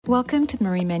Welcome to the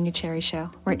Marie Manuchehri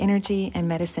Show, where energy and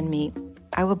medicine meet.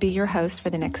 I will be your host for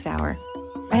the next hour.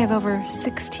 I have over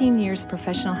 16 years of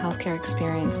professional healthcare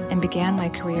experience and began my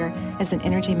career as an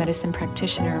energy medicine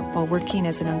practitioner while working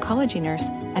as an oncology nurse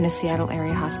in a Seattle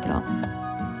area hospital.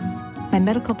 My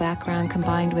medical background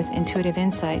combined with intuitive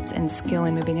insights and skill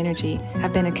in moving energy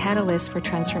have been a catalyst for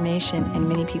transformation in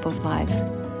many people's lives.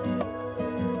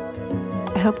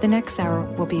 I hope the next hour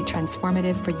will be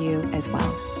transformative for you as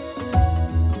well.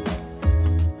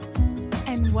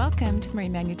 And welcome to the Marie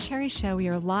Manuchehri Show. We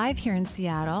are live here in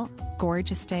Seattle.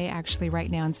 Gorgeous day actually right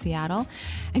now in Seattle.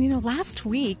 And last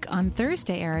week on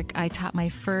Thursday, Eric, I taught my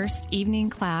first evening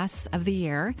class of the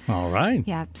year. All right.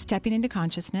 Yeah, Stepping into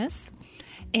Consciousness.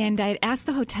 And I'd asked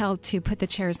the hotel to put the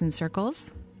chairs in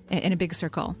circles, in a big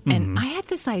circle. Mm-hmm. And I had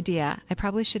this idea. I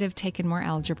probably should have taken more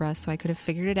algebra so I could have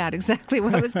figured it out exactly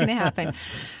what was going to happen.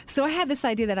 So I had this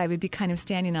idea that I would be kind of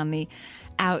standing on the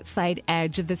outside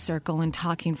edge of the circle and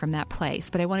talking from that place.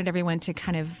 But I wanted everyone to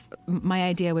my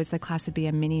idea was the class would be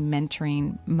a mini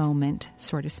mentoring moment,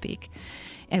 so to speak.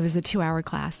 It was a 2-hour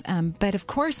class. But of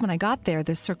course, when I got there,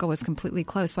 the circle was completely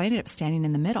closed. So I ended up standing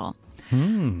in the middle.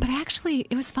 But actually,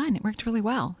 it was fun. It worked really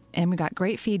well. And we got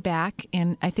great feedback.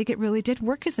 And I think it really did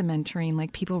work as a mentoring.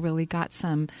 Like people really got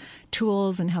some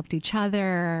tools and helped each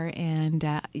other. And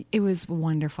it was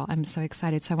wonderful. I'm so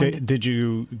excited. So Did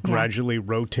you gradually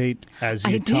rotate as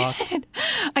you talked? I did.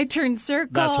 I turned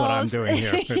circles. That's what I'm doing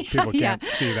here. People can't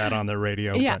see that on the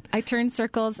radio. Yeah, but. I turned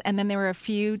circles. And then there were a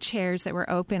few chairs that were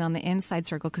open on the inside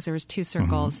circle because there was 2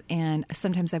 circles. Mm-hmm. And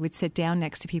sometimes I would sit down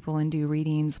next to people and do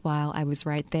readings while I was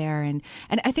right there. And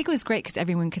I think it was great because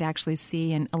everyone could actually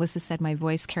see. And Alyssa said my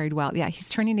voice carried well. Yeah, he's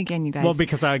turning again, you guys. Well,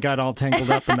 because I got all tangled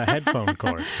up in the headphone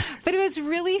cord. But it was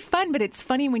really fun. But it's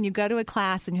funny when you go to a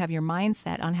class and you have your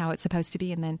mindset on how it's supposed to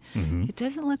be, and then it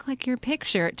doesn't look like your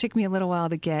picture. It took me a little while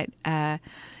to get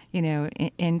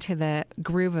into the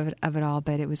groove of it all,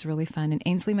 but it was really fun. And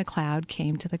Ainsley McLeod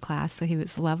came to the class, so he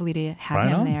was lovely to have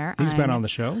him there. He's been on the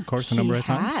show, of course, a number of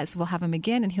times. He has. We'll have him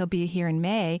again, and he'll be here in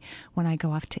May when I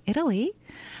go off to Italy.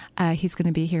 He's going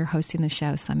to be here hosting the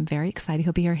show, so I'm very excited.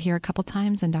 He'll be here a couple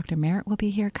times, and Dr. Merritt will be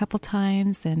here a couple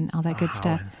times, and all that good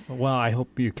stuff. Well, I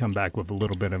hope you come back with a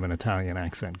little bit of an Italian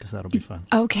accent, because that'll be fun.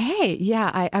 Okay,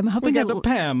 yeah, I'm hoping we got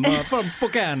Pam from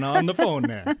Spokane on the phone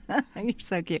there. You're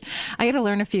so cute. I got to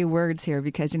learn a few words here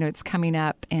because, it's coming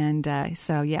up, and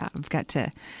so, yeah, I've got to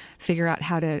figure out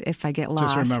how to, if I get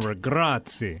lost. Just remember,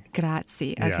 grazie.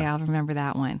 Grazie. Okay, yeah. I'll remember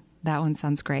that one. That one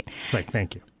sounds great. It's like,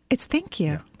 thank you. It's thank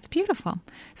you. Yeah. It's beautiful.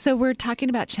 So we're talking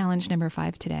about challenge number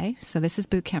 5 today. So this is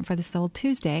Boot Camp for the Soul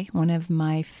Tuesday, one of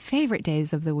my favorite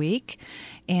days of the week.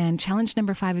 And challenge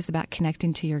number 5 is about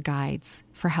connecting to your guides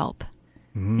for help.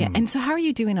 Yeah. And so how are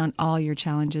you doing on all your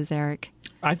challenges, Eric?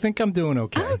 I think I'm doing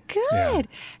okay. Oh, good. Yeah.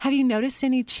 Have you noticed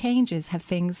any changes? Have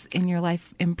things in your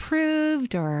life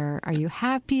improved, or are you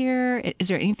happier? Is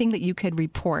there anything that you could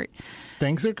report?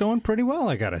 Things are going pretty well,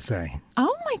 I gotta say.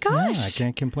 Oh, my gosh. Yeah, I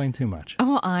can't complain too much.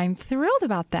 Oh, I'm thrilled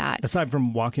about that. Aside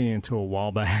from walking into a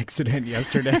wall by accident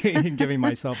yesterday and giving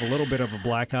myself a little bit of a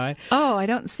black eye. Oh, I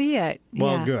don't see it.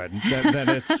 Well, good. Then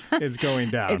it's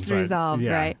going down. It's resolved,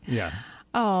 right? Yeah.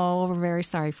 Oh, we're very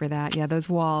sorry for that. Yeah, those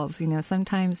walls,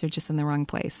 sometimes they're just in the wrong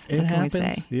place. It happens, we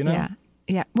say?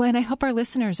 Yeah. Well, and I hope our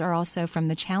listeners are also from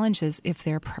the challenges, if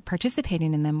they're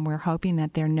participating in them, we're hoping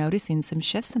that they're noticing some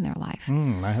shifts in their life.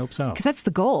 I hope so. Because that's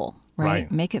the goal, right?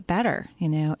 Make it better,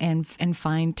 and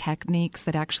find techniques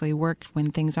that actually work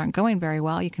when things aren't going very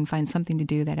well. You can find something to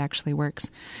do that actually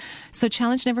works. So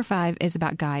challenge number 5 is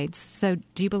about guides. So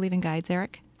do you believe in guides,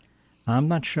 Eric? I'm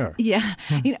not sure. Yeah.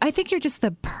 I think you're just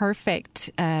the perfect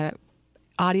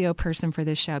audio person for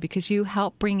this show because you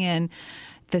help bring in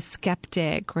the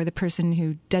skeptic or the person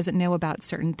who doesn't know about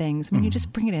certain things. I mean, you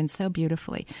just bring it in so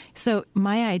beautifully. So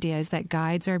my idea is that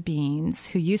guides are beings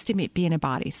who used to be in a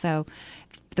body. So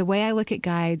the way I look at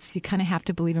guides, you kind of have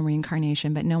to believe in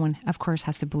reincarnation, but no one, of course,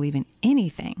 has to believe in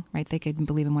anything, right? They could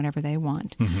believe in whatever they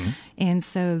want. And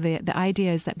so the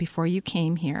idea is that before you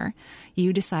came here,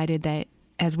 you decided that,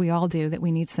 as we all do, that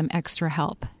we need some extra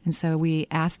help. And so we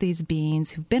ask these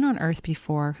beings who've been on Earth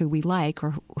before, who we like,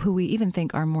 or who we even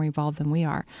think are more evolved than we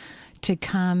are, to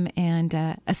come and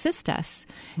assist us,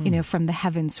 from the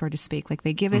heavens, so to speak. Like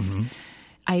they give us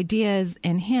ideas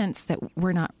and hints that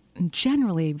we're not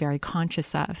generally very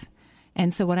conscious of.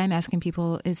 And so what I'm asking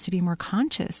people is to be more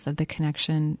conscious of the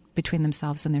connection between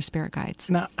themselves and their spirit guides.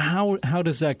 Now, how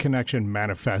does that connection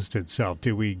manifest itself?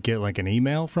 Do we get like an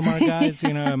email from our guides?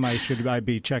 You know, should I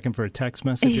be checking for text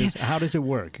messages? How does it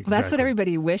work? Exactly? Well, that's what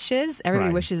everybody wishes.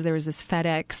 Everybody wishes there was this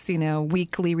FedEx,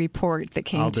 weekly report that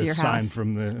came to your house. I'll just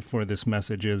sign for this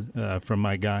message from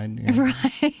my guide. You know?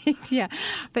 Right, yeah.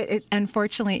 But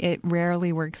unfortunately, it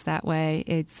rarely works that way.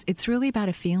 It's really about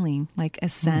a feeling, like a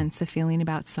sense, a feeling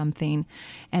about something,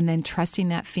 and then trusting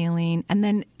that feeling. And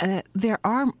then there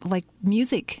are, like,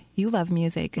 music. You love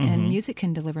music, and music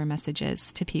can deliver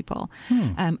messages to people.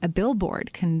 A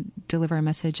billboard can deliver a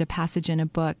message, a passage in a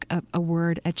book, a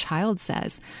word a child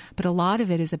says. But a lot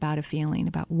of it is about a feeling,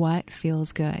 about what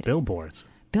feels good.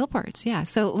 Billboards, yeah.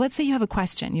 So let's say you have a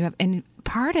question. And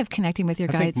part of connecting with your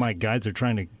guides. I think my guides are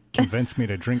trying to convince me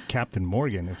to drink Captain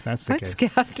Morgan, if that's the case.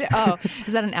 Oh,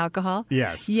 is that an alcohol?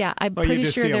 Yes. Yeah, I'm pretty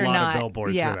sure they're not. Of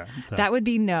billboards yeah, for that, so. That would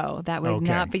be no. That would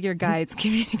not be your guides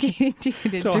communicating to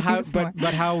you to drink more.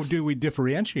 But how do we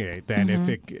differentiate then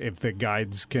if the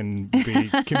guides can be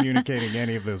communicating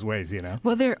any of those ways?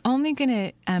 Well, they're only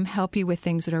going to help you with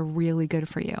things that are really good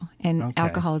for you, and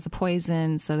alcohol is a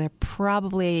poison, so they're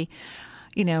probably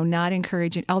not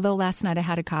encouraging. Although last night I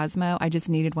had a Cosmo, I just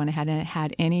needed one. I hadn't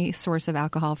had any source of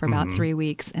alcohol for about 3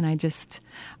 weeks. And I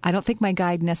don't think my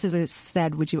guide necessarily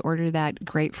said, would you order that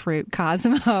grapefruit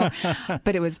Cosmo?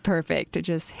 But it was perfect. It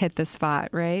just hit the spot,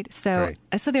 right? So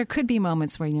there could be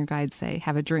moments when your guides say,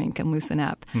 have a drink and loosen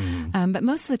up. But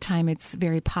most of the time it's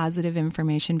very positive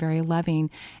information, very loving.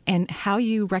 And how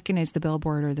you recognize the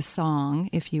billboard or the song,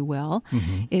 if you will,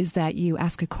 is that you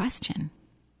ask a question.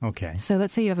 Okay. So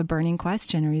let's say you have a burning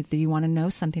question, or you want to know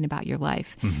something about your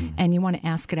life, and you want to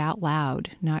ask it out loud,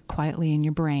 not quietly in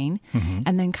your brain,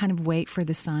 and then kind of wait for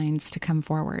the signs to come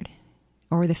forward,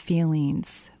 or the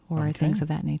feelings, or things of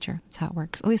that nature. That's how it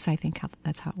works. At least I think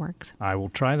that's how it works. I will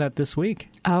try that this week.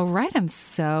 All right. I'm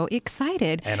so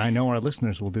excited. And I know our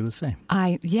listeners will do the same.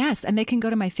 Yes. And they can go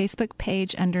to my Facebook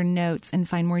page under notes and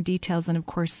find more details. And of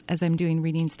course, as I'm doing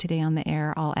readings today on the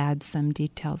air, I'll add some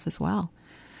details as well.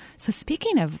 So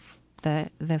speaking of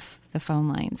the phone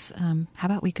lines, how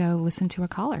about we go listen to a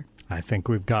caller? I think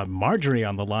we've got Marjorie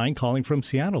on the line calling from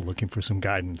Seattle looking for some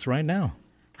guidance right now.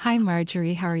 Hi,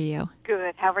 Marjorie. How are you?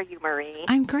 Good. How are you, Marie?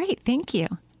 I'm great. Thank you.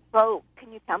 So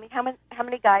can you tell me how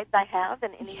many guides I have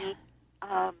and any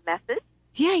message?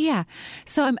 Yeah.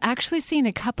 So I'm actually seeing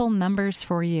a couple numbers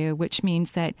for you, which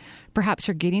means that perhaps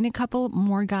you're getting a couple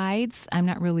more guides. I'm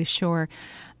not really sure.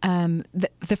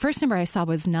 The first number I saw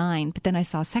was 9, but then I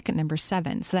saw a second number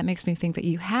 7. So that makes me think that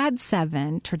you had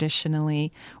 7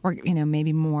 traditionally, or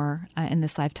maybe more in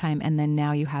this lifetime, and then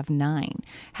now you have 9.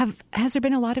 Has there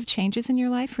been a lot of changes in your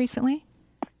life recently?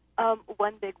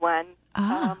 One big one.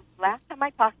 Last time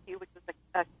I talked to you, which was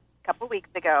a couple weeks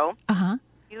ago,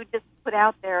 you just put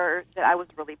out there that I was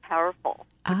really powerful.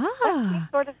 Which left me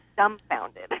sort of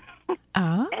dumbfounded.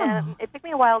 And it took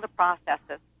me a while to process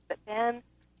this. But then,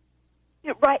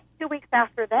 right 2 weeks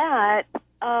after that,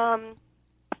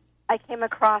 I came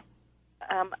across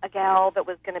a gal that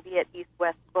was going to be at East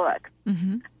West Books,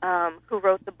 who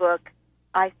wrote the book,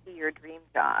 I See Your Dream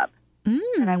Job.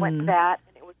 And I went to that,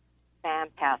 and it was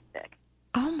fantastic.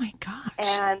 Oh, my gosh.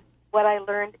 And what I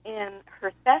learned in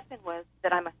her session was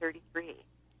that I'm a 33.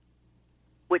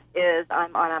 Which is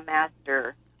I'm on a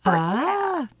master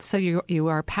path. So you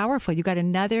are powerful. You got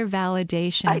another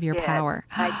validation of your power.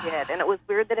 I did, and it was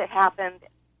weird that it happened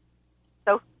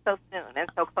so soon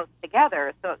and so close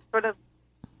together. So it sort of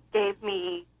gave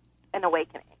me an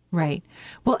awakening. Right.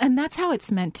 Well, and that's how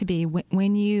it's meant to be.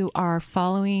 When you are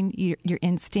following your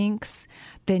instincts,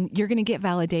 then you're going to get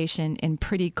validation in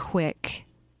pretty quick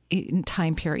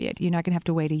time period. You're not going to have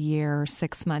to wait a year or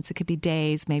 6 months. It could be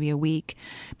days, maybe a week.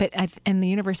 And the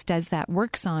universe does that,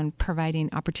 works on providing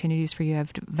opportunities for you to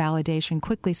have validation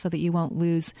quickly so that you won't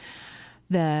lose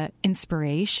the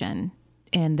inspiration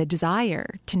and the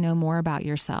desire to know more about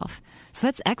yourself. So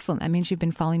that's excellent. That means you've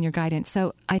been following your guidance.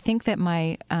 So I think that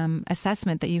my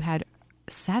assessment that you had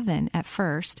 7 at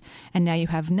first and now you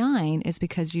have 9 is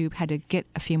because you had to get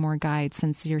a few more guides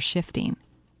since you're shifting.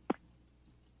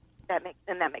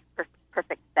 That makes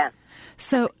perfect sense.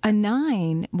 So a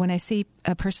 9, when I see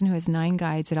a person who has 9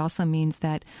 guides, it also means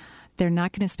that they're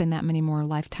not going to spend that many more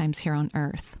lifetimes here on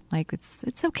Earth. Like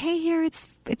it's okay here, it's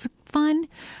fun.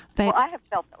 But well, I have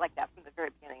felt like that from the very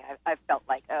beginning. I've felt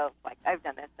like I've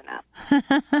done this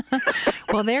enough.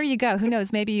 Well, there you go. Who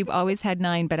knows? Maybe you've always had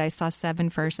 9, but I saw 7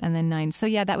 first and then 9. So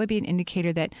yeah, that would be an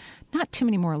indicator that not too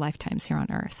many more lifetimes here on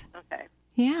Earth. Okay.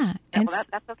 Yeah. And well,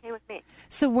 that's okay with me.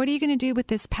 So what are you going to do with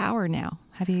this power now?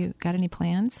 Have you got any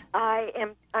plans?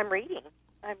 I'm reading.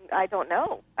 I don't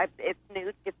know. It's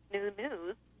new. It's new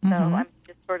news, so I'm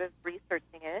just sort of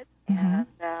researching it, and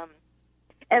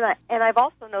I've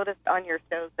also noticed on your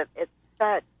shows that it's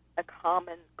such a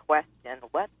common question.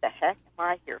 What the heck am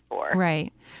I here for?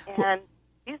 Right. And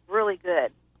she's really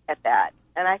good at that,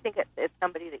 and I think it's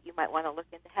somebody that you might want to look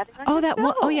into having on your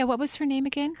show. Yeah. What was her name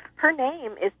again? Her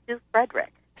name is Sue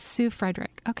Frederick. Sue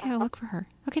Frederick. Okay, I'll look for her.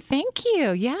 Okay, thank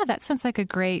you. Yeah, that sounds like a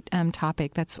great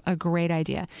topic. That's a great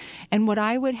idea. And what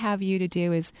I would have you to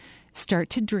do is start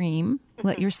to dream.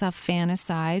 Let yourself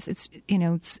fantasize.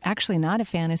 It's actually not a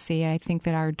fantasy. I think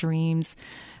that our dreams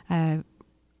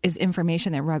is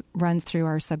information that runs through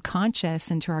our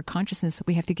subconscious into our consciousness.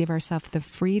 We have to give ourselves the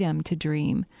freedom to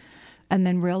dream. And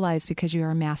then realize, because you are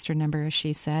a master number, as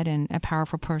she said, and a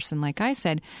powerful person, like I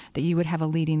said, that you would have a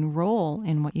leading role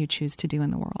in what you choose to do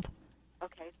in the world.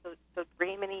 Okay, so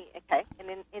dream and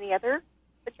any other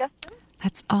suggestions?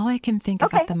 That's all I can think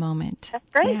of at the moment. That's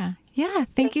great. Yeah.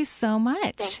 Thank you so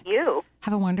much. Thank you.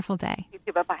 Have a wonderful day. You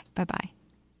too. Bye-bye. Bye-bye.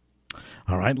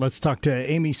 All right, let's talk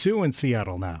to Amy Sue in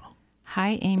Seattle now.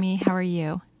 Hi, Amy. How are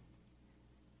you?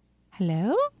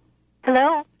 Hello?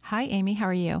 Hello. Hi, Amy. How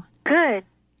are you? Good.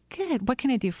 Good. What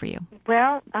can I do for you?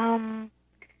 Well,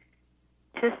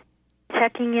 just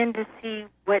checking in to see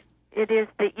what it is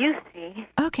that you see.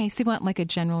 Okay, so you want like a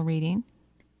general reading?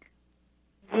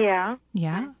 Yeah.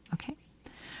 Yeah? Okay.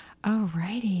 All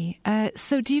righty.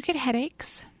 So do you get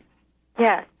headaches?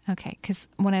 Yes. Okay, because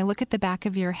when I look at the back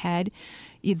of your head,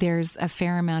 there's a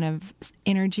fair amount of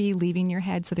energy leaving your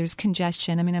head, so there's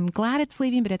congestion. I mean, I'm glad it's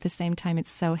leaving, but at the same time,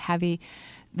 it's so heavy.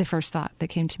 The first thought that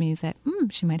came to me is that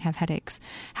she might have headaches.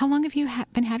 How long have you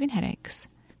been having headaches?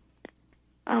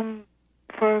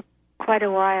 For quite a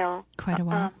while. Quite a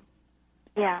while?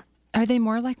 Yeah. Are they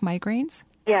more like migraines?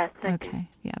 Yes. Okay.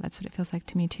 Yeah, that's what it feels like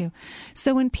to me, too.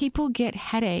 So when people get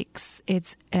headaches,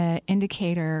 it's an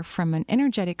indicator from an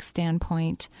energetic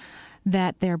standpoint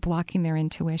that they're blocking their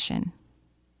intuition.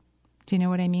 Do you know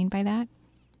what I mean by that?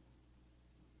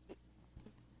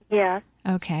 Yeah.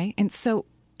 Okay. And so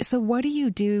what do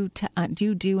you do to do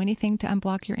you do anything to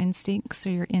unblock your instincts or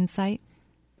your insight?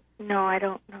 No, I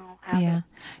don't know how. Yeah,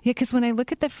 because when I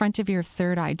look at the front of your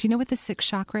third eye, do you know what the sixth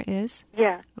chakra is?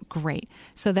 Yeah. Great.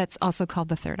 So that's also called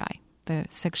the third eye, the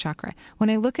sixth chakra.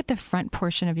 When I look at the front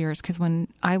portion of yours, because when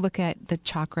I look at the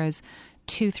chakras,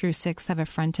 2 through 6 have a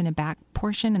front and a back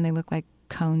portion, and they look like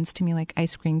cones to me, like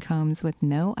ice cream cones with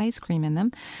no ice cream in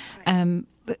them. Right.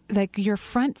 Like your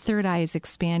front third eye is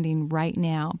expanding right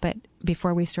now, but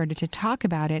before we started to talk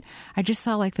about it, I just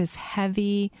saw like this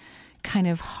heavy kind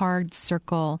of hard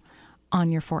circle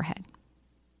on your forehead.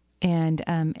 And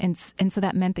so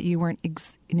that meant that you weren't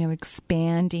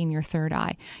expanding your third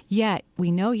eye. Yet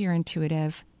we know you're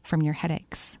intuitive from your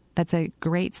headaches. That's a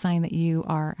great sign that you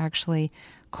are actually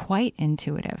quite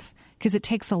intuitive, because it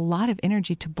takes a lot of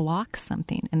energy to block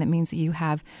something, and that means that you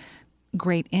have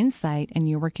great insight and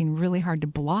you're working really hard to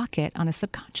block it on a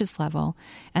subconscious level,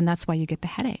 and that's why you get the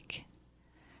headache.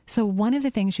 So one of the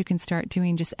things you can start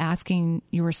doing, just asking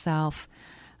yourself,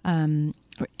 in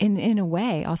a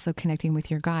way, also connecting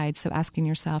with your guides, so asking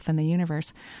yourself and the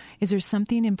universe, is there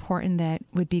something important that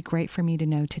would be great for me to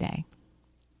know today?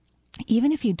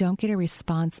 Even if you don't get a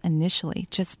response initially,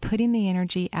 just putting the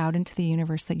energy out into the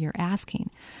universe that you're asking.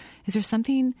 Is there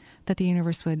something that the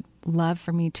universe would love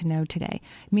for me to know today?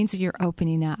 It means that you're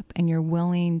opening up and you're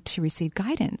willing to receive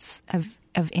guidance of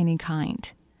any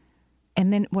kind.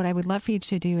 And then what I would love for you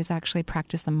to do is actually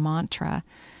practice a mantra,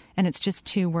 and it's just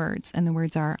 2 words, and the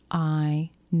words are,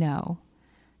 I know.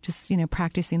 Just,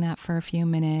 practicing that for a few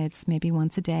minutes, maybe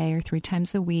once a day or 3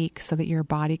 times a week, so that your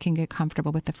body can get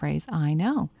comfortable with the phrase, I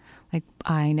know. Like,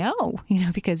 I know,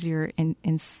 because you're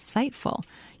insightful.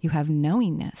 You have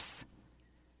knowingness.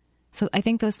 So I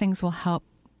think those things will help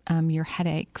your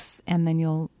headaches, and then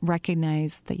you'll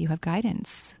recognize that you have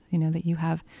guidance, that you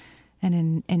have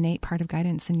an innate part of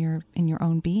guidance in your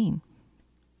own being.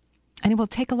 And it will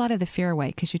take a lot of the fear away,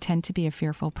 because you tend to be a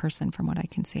fearful person from what I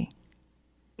can see.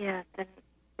 Yes, and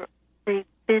they've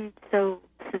been so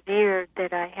severe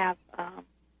that I have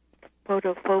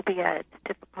photophobia. It's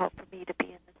difficult for me to be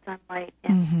in the sunlight,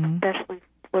 and especially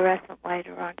fluorescent light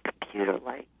or on computer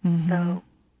light. So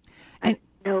I didn't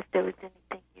know if there was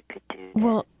anything you could do.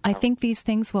 Well, I think these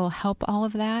things will help all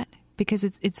of that, because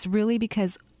it's really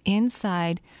because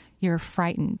inside you're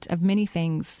frightened of many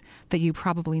things that you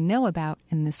probably know about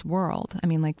in this world. I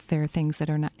mean, like, there are things that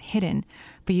are not hidden,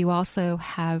 but you also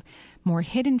have more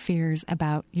hidden fears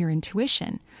about your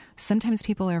intuition. Sometimes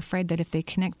people are afraid that if they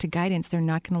connect to guidance, they're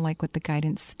not going to like what the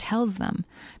guidance tells them.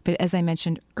 But as I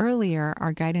mentioned earlier,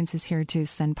 our guidance is here to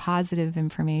send positive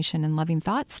information and loving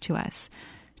thoughts to us,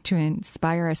 to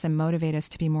inspire us and motivate us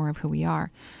to be more of who we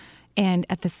are. And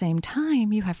at the same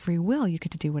time, you have free will. You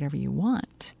get to do whatever you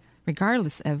want,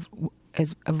 regardless of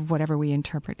whatever we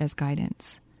interpret as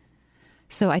guidance.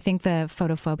 So I think the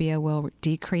photophobia will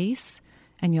decrease,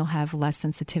 and you'll have less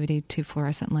sensitivity to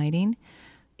fluorescent lighting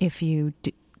if you,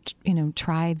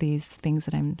 try these things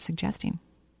that I'm suggesting.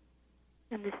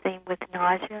 And the same with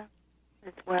nausea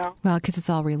as well. Well, because it's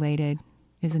all related,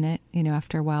 isn't it?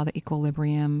 After a while, the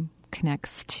equilibrium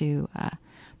connects to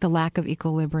the lack of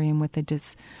equilibrium with the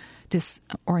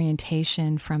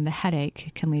disorientation from the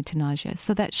headache can lead to nausea.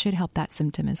 So that should help that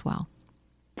symptom as well.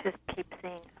 Just keep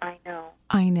saying, I know.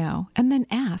 I know. And then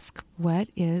ask, what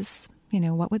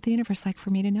would the universe like for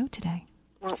me to know today?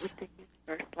 What would the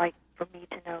universe like for me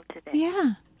to know today?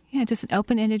 Yeah. Yeah, just an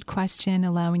open-ended question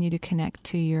allowing you to connect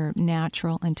to your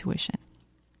natural intuition.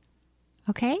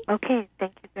 Okay? Okay,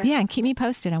 thank you very much. Yeah, and keep me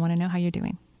posted. I want to know how you're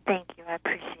doing. Thank you. I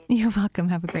appreciate it. You're welcome.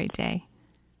 Have a great day.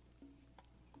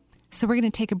 So we're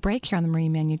going to take a break here on the Marie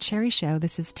Manuchehri Show.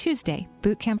 This is Tuesday,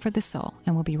 Boot Camp for the Soul,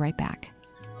 and we'll be right back.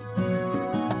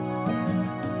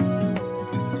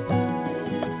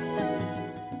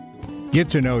 Get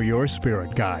to know your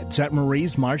spirit guides at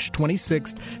Marie's March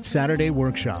 26th Saturday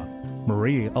workshop.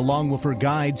 Marie, along with her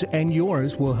guides and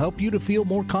yours, will help you to feel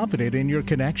more confident in your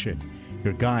connection.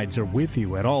 Your guides are with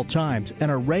you at all times and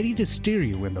are ready to steer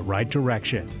you in the right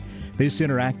direction. This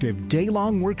interactive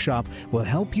day-long workshop will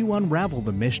help you unravel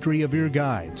the mystery of your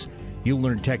guides. You'll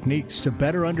learn techniques to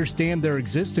better understand their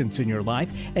existence in your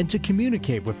life and to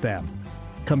communicate with them.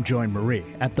 Come join Marie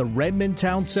at the Redmond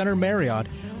Town Center Marriott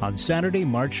on Saturday,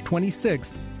 March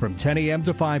 26th from 10 a.m.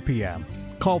 to 5 p.m.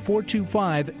 Call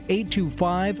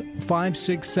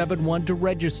 425-825-5671 to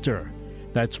register.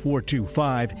 That's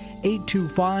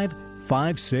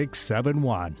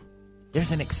 425-825-5671.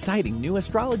 There's an exciting new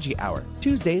astrology hour,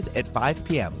 Tuesdays at 5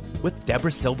 p.m. with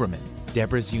Deborah Silverman.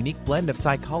 Deborah's unique blend of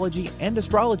psychology and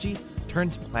astrology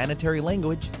turns planetary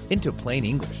language into plain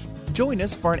English. Join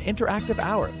us for an interactive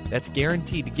hour that's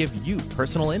guaranteed to give you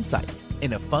personal insights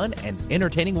in a fun and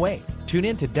entertaining way. Tune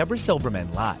in to Deborah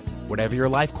Silverman live. Whatever your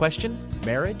life question,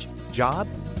 marriage, job,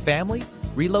 family,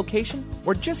 relocation,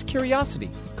 or just curiosity,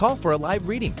 call for a live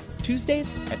reading Tuesdays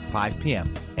at 5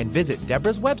 p.m. and visit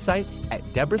Deborah's website at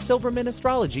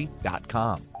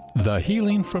deborahsilvermanastrology.com. The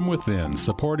Healing from Within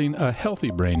Supporting a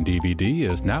Healthy Brain DVD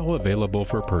is now available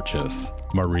for purchase.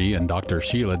 Marie and Dr.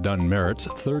 Sheila Dunn Merritt's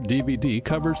third DVD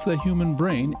covers the human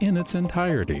brain in its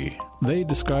entirety. They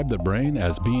describe the brain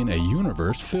as being a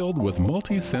universe filled with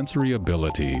multisensory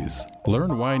abilities.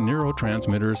 Learn why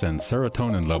neurotransmitters and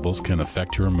serotonin levels can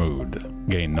affect your mood.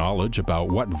 Gain knowledge about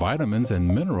what vitamins and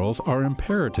minerals are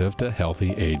imperative to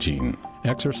healthy aging.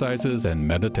 Exercises and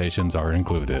meditations are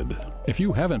included. If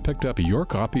you haven't picked up your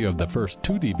copy of the first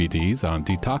 2 DVDs on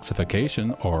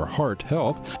detoxification or heart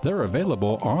health, they're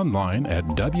available online at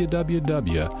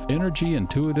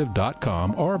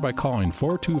www.energyintuitive.com or by calling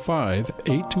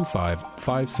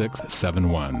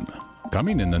 425-825-5671.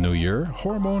 Coming in the new year,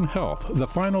 Hormone Health, the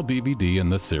final DVD in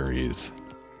the series.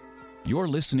 You're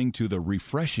listening to the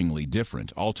refreshingly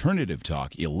different Alternative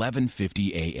Talk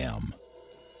 1150 AM.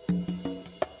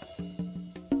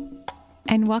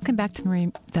 And welcome back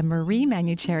to the Marie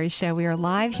Manuchehri Show. We are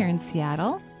live here in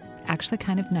Seattle. Actually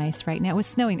kind of nice right now. It was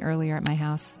snowing earlier at my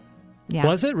house. Yeah.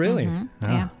 Was it really? Mm-hmm. Oh.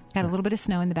 Yeah. Got a little bit of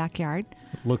snow in the backyard.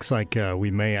 Looks like we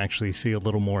may actually see a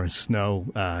little more snow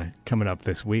coming up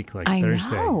this week, like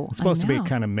Thursday. Know, it's supposed to be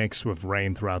kind of mixed with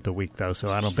rain throughout the week, though,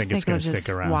 so I don't think it's going to stick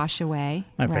around. Wash away.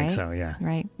 I think so, yeah.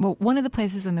 Right. Well, one of the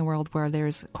places in the world where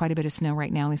there's quite a bit of snow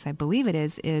right now, at least I believe it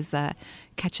is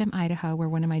Ketchum, Idaho, where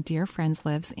one of my dear friends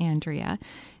lives, Andrea.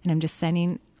 And I'm just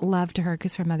sending love to her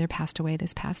because her mother passed away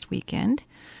this past weekend.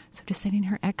 So just sending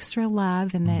her extra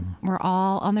love, and that we're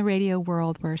all on the radio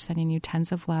world. We're sending you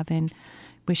tons of love and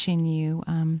wishing you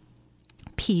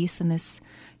peace in this,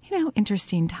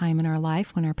 interesting time in our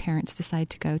life when our parents decide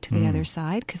to go to the other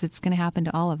side, because it's going to happen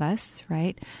to all of us,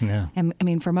 right? Yeah. And I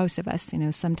mean, for most of us,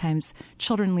 sometimes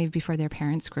children leave before their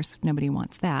parents. Of course, nobody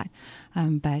wants that.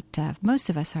 But most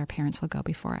of us, our parents will go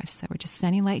before us. So we're just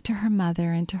sending light to her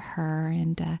mother and to her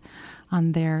and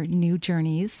on their new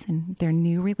journeys and their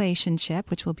new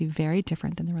relationship, which will be very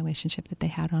different than the relationship that they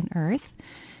had on Earth.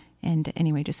 And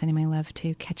anyway, just sending my love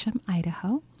to Ketchum,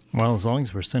 Idaho. Well, as long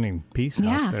as we're sending peace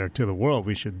out there to the world,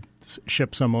 we should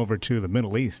ship some over to the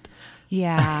Middle East.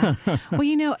 Yeah.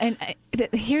 Well, and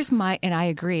here's and I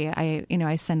agree.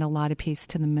 I send a lot of peace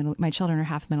to the Middle. My children are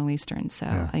half Middle Eastern,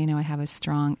 so, I have a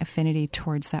strong affinity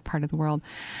towards that part of the world.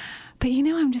 But,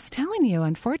 I'm just telling you,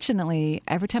 unfortunately,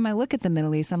 every time I look at the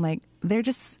Middle East, I'm like, they're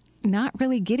just not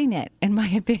really getting it, in my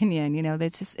opinion.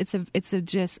 It's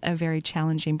just a very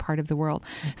challenging part of the world.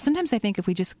 Sometimes I think if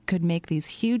we just could make these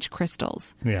huge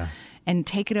crystals and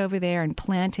take it over there and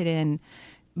plant it in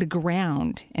the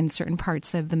ground in certain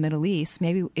parts of the Middle East,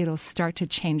 maybe it'll start to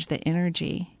change the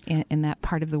energy in that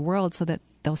part of the world so that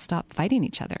they'll stop fighting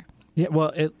each other. Yeah,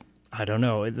 well, I don't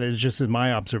know. It's just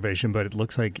my observation, but it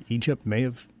looks like Egypt may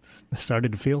have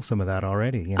started to feel some of that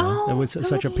already. It was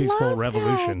such a peaceful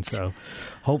revolution. So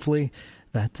hopefully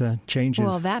that changes.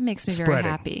 Well, that makes me very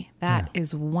happy. That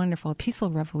is wonderful. A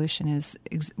peaceful revolution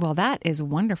that is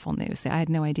wonderful news. I had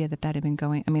no idea that had been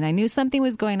going. I mean, I knew something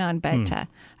was going on, but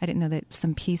I didn't know that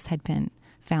some peace had been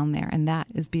found there. And that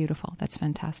is beautiful. That's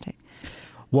fantastic.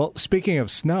 Well, speaking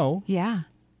of snow. Yeah.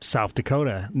 South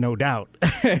Dakota, no doubt,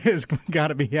 has got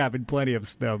to be having plenty of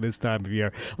snow this time of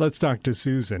year. Let's talk to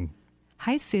Susan.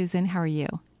 Hi, Susan. How are you?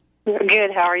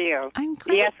 Good. How are you? I'm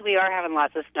great. Yes, we are having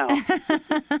lots of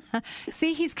snow.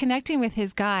 See, he's connecting with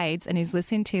his guides and he's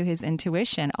listening to his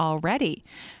intuition already.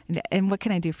 And what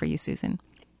can I do for you, Susan?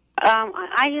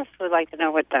 I just would like to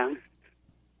know what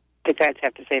the guides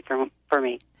have to say for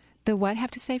me. The what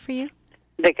have to say for you?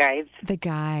 The guides. The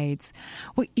guides.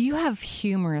 Well, you have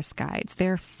humorous guides.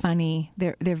 They're funny.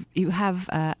 You have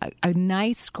a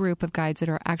nice group of guides that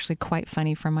are actually quite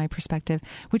funny from my perspective,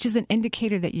 which is an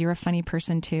indicator that you're a funny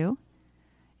person too.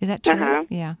 Is that true? Uh-huh.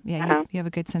 Yeah. Uh-huh. You have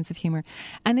a good sense of humor.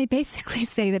 And they basically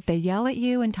say that they yell at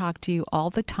you and talk to you all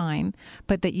the time,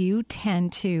 but that you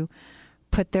tend to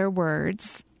put their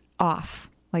words off.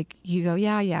 Like you go,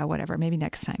 yeah, whatever, maybe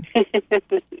next time.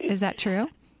 Is that true?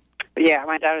 Yeah,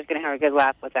 my daughter's going to have a good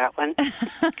laugh with that one.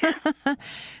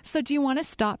 So do you want to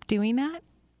stop doing that?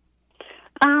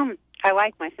 I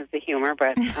like my sense of humor,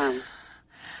 but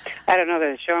I don't know that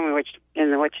it's showing me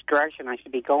which direction I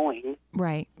should be going.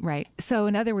 Right. So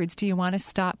in other words, do you want to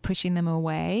stop pushing them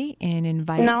away and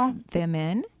invite them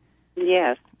in?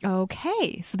 Yes.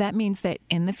 Okay. So that means that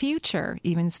in the future,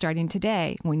 even starting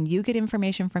today, when you get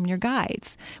information from your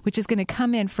guides, which is going to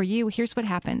come in for you, here's what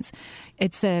happens.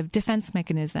 It's a defense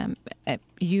mechanism.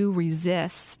 You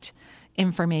resist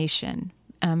information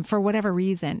for whatever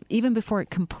reason. Even before it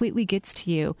completely gets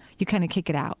to you, you kind of kick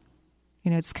it out.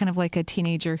 It's kind of like a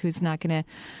teenager who's not going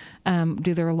to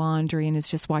do their laundry and is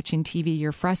just watching TV.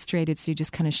 You're frustrated, so you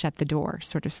just kind of shut the door,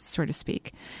 so to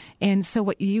speak. And so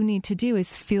what you need to do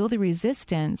is feel the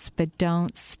resistance, but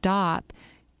don't stop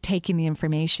taking the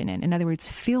information in. In other words,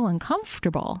 feel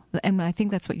uncomfortable. And I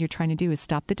think that's what you're trying to do is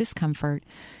stop the discomfort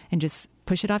and just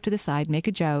push it off to the side, make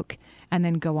a joke, and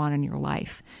then go on in your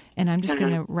life. And I'm just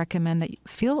going to recommend that you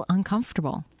feel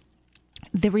uncomfortable.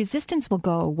 The resistance will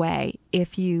go away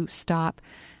if you stop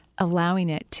allowing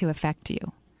it to affect you.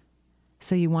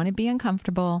 So you want to be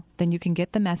uncomfortable, then you can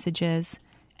get the messages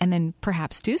and then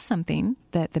perhaps do something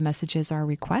that the messages are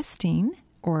requesting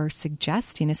or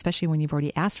suggesting, especially when you've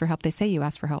already asked for help. They say you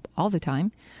ask for help all the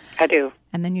time. I do.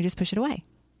 And then you just push it away.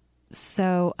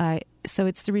 So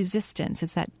it's the resistance.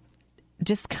 It's that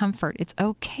discomfort. It's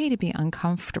okay to be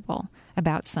uncomfortable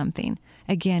about something.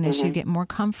 Again, as you get more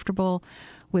comfortable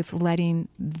with letting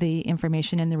the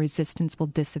information in, the resistance will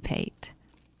dissipate.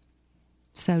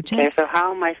 So so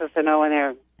how am I supposed to know when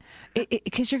they're...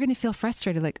 Because you're going to feel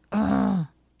frustrated, like, oh,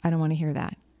 I don't want to hear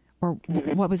that. Or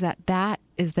what was that? That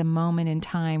is the moment in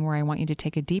time where I want you to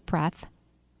take a deep breath,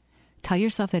 tell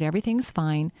yourself that everything's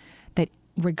fine, that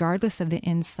regardless of the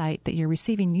insight that you're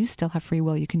receiving, you still have free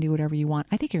will. You can do whatever you want.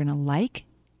 I think you're going to like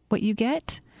what you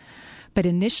get, but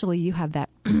initially you have that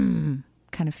kind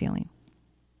of feeling.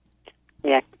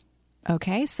 Yeah.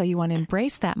 Okay, so you want to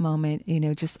embrace that moment,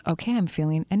 just, okay, I'm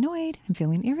feeling annoyed, I'm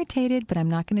feeling irritated, but I'm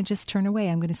not going to just turn away.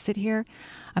 I'm going to sit here.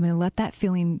 I'm going to let that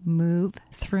feeling move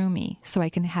through me so I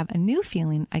can have a new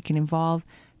feeling. I can evolve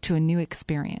to a new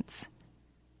experience.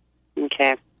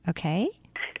 Okay. Okay?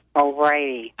 All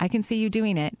righty. I can see you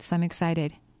doing it, so I'm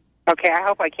excited. Okay, I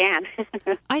hope I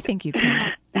can. I think you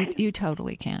can. You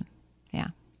totally can. Yeah.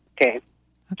 Okay.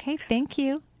 Okay, thank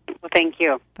you. Well, thank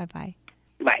you. Bye-bye.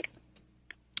 Bye.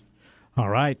 All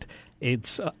right.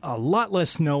 It's a lot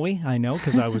less snowy, I know,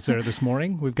 because I was there this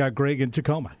morning. We've got Greg in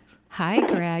Tacoma. Hi,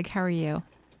 Greg. How are you?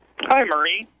 Hi,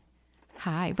 Marie.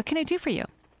 Hi. What can I do for you?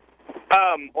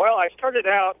 Well, I started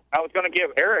out, I was going to give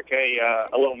Eric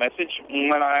a little message.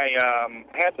 When I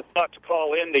had the thought to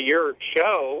call into your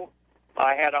show,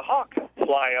 I had a hawk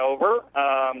fly over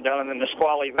down in the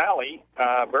Nisqually Valley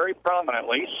very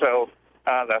prominently, so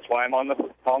that's why I'm on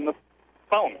the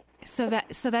phone. So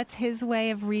that's his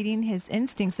way of reading his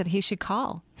instincts that he should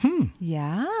call.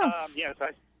 Yeah. Yes,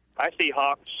 I see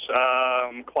hawks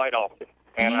quite often,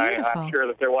 and I'm sure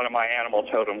that they're one of my animal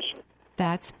totems.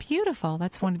 That's beautiful.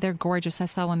 They're gorgeous. I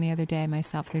saw one the other day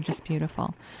myself. They're just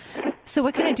beautiful. So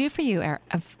what can I do for you,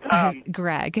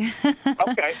 Greg?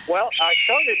 Okay. Well, I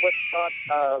started with thought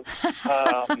of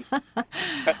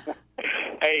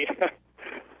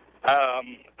a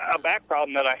back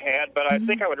problem that I had, but I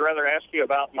think I would rather ask you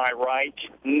about my right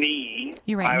knee.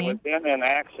 Your right knee? I was in an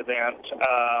accident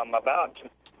about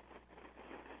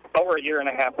over a year and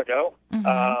a half ago,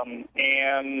 and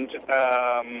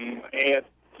it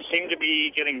seemed to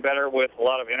be getting better with a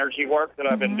lot of energy work that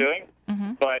I've been doing,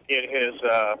 but it has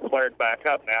flared back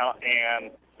up now,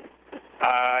 and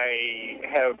I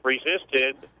have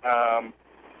resisted having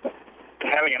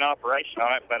an operation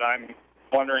on it, but I'm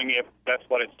wondering if that's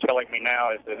what it's telling me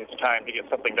now, is that it's time to get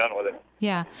something done with it.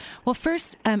 Yeah. Well,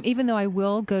 first, even though I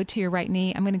will go to your right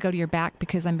knee, I'm going to go to your back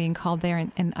because I'm being called there.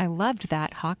 And I loved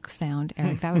that hawk sound,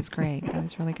 Eric. That was great. That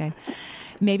was really good.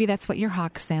 Maybe that's what your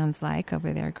hawk sounds like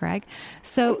over there, Greg.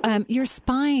 So your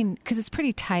spine, because it's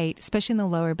pretty tight, especially in the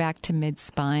lower back to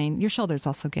mid-spine, your shoulders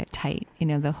also get tight. You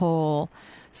know, the whole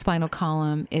spinal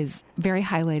column is very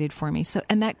highlighted for me. So,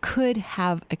 and that could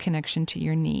have a connection to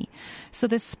your knee. So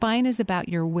the spine is about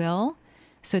your will.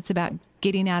 So it's about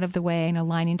getting out of the way and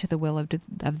aligning to the will of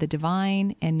the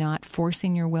divine and not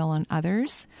forcing your will on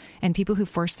others. And people who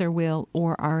force their will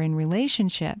or are in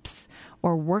relationships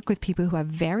or work with people who have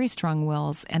very strong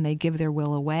wills and they give their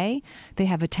will away, they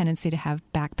have a tendency to have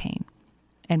back pain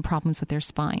and problems with their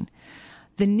spine.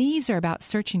 The knees are about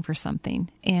searching for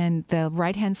something, and the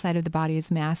right-hand side of the body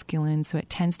is masculine, so it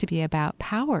tends to be about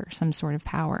power, some sort of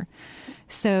power.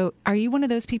 So are you one of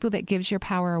those people that gives your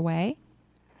power away?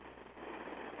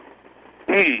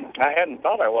 I hadn't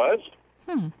thought I was.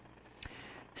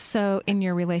 So in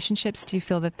your relationships, do you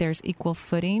feel that there's equal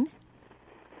footing?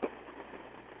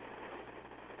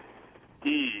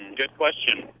 Good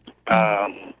question.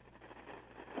 I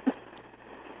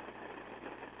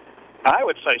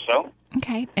would say so.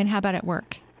 Okay. And how about at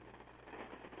work?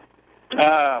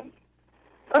 Well,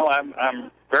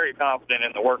 I'm very confident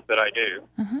in the work that I do.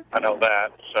 I know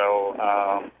that. So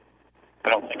I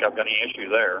don't think I've got any issue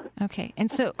there. Okay. And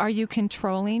so are you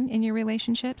controlling in your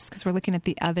relationships? Because we're looking at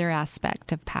the other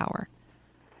aspect of power.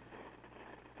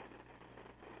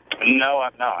 No,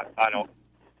 I'm not. I don't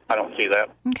see that.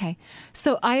 Okay.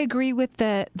 So I agree with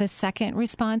the second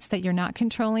response that you're not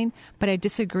controlling, but I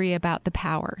disagree about the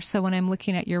power. So when I'm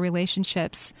looking at your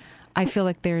relationships, I feel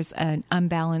like there's an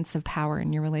imbalance of power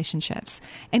in your relationships.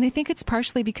 And I think it's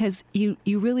partially because you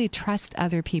really trust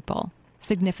other people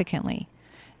significantly.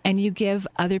 And you give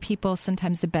other people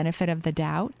sometimes the benefit of the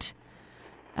doubt.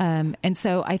 And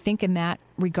so I think in that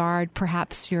regard,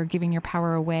 perhaps you're giving your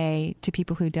power away to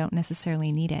people who don't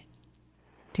necessarily need it.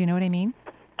 Do you know what I mean?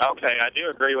 Okay, I do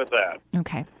agree with that.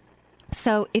 Okay.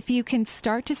 So if you can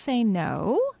start to say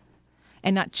no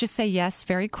and not just say yes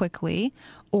very quickly,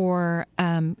 or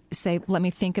say, let me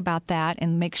think about that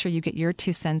and make sure you get your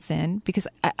 2 cents in, because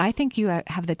I think you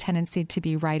have the tendency to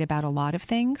be right about a lot of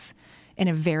things in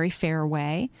a very fair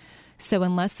way. So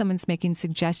unless someone's making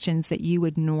suggestions that you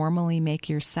would normally make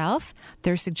yourself,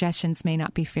 their suggestions may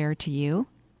not be fair to you.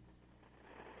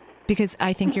 Because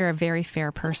I think you're a very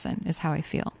fair person, is how I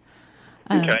feel.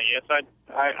 Okay, yes,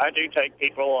 I do take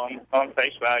people on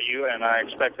face value, and I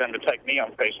expect them to take me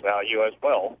on face value as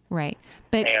well. Right.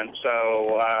 And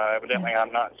so evidently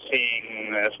I'm not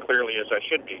seeing as clearly as I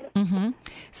should be.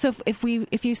 So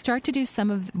if you start to do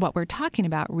some of what we're talking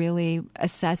about, really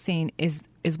assessing is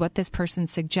what this person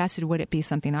suggested, would it be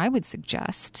something I would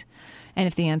suggest? And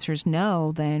if the answer is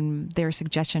no, then their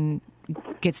suggestion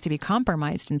gets to be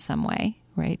compromised in some way.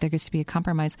 Right? There gets to be a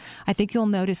compromise. I think you'll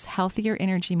notice healthier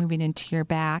energy moving into your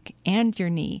back and your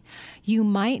knee. You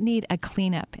might need a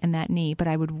cleanup in that knee, but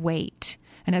I would wait.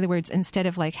 In other words, instead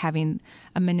of like having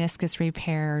a meniscus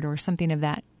repaired or something of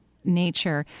that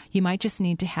nature, you might just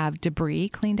need to have debris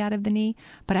cleaned out of the knee.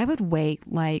 But I would wait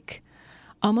like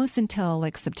almost until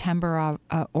like September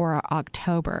or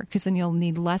October, because then you'll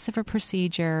need less of a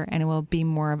procedure and it will be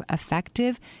more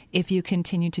effective if you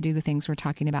continue to do the things we're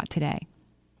talking about today.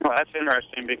 Well, that's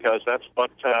interesting because that's what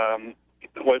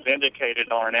was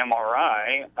indicated on an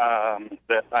MRI,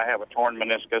 that I have a torn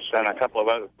meniscus and a couple of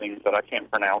other things that I can't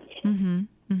pronounce.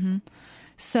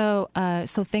 So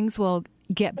things will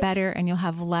get better and you'll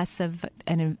have less of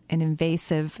an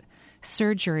invasive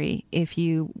surgery if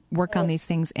you work on these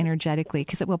things energetically,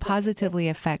 because it will positively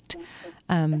affect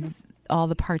all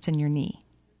the parts in your knee.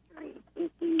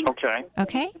 Okay.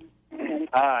 Okay?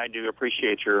 I do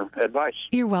appreciate your advice.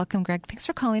 You're welcome, Greg. Thanks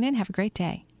for calling in. Have a great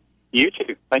day. You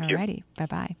too. Thank you. All righty.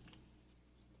 Bye-bye.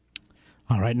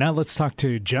 All right, now let's talk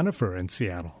to Jennifer in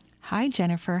Seattle. Hi,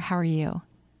 Jennifer. How are you?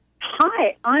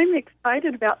 Hi. I'm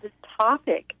excited about this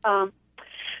topic.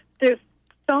 There's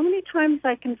so many times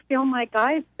I can feel my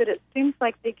guides, but it seems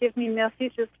like they give me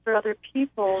messages for other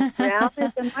people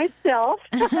rather than myself.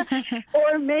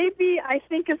 Or maybe I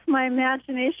think it's my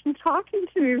imagination talking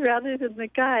to me rather than the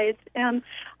guides. And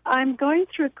I'm going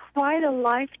through quite a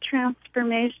life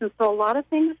transformation, so a lot of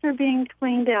things are being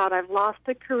cleaned out. I've lost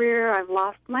a career. I've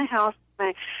lost my house.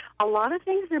 A lot of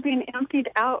things are being emptied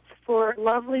out for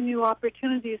lovely new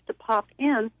opportunities to pop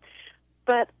in.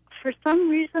 But for some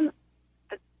reason,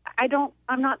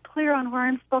 I'm not clear on where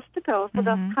I'm supposed to go. So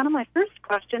that's kind of my first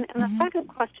question. And the second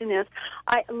question is,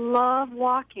 I love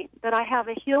walking, but I have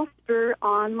a heel spur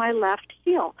on my left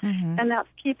heel, and that's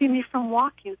keeping me from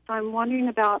walking. So I'm wondering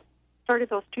about sort of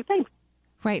those two things.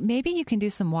 Right. Maybe you can do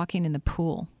some walking in the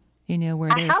pool,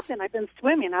 where I have been. I've been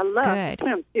swimming. I love to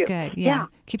swim, too. Good. Yeah.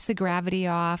 Keeps the gravity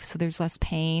off, so there's less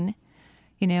pain.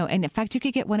 And in fact, you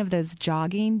could get one of those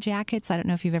jogging jackets. I don't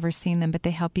know if you've ever seen them, but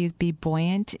they help you be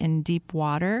buoyant in deep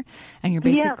water. And you're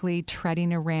basically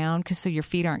treading around so your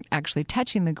feet aren't actually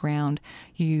touching the ground.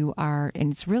 You are,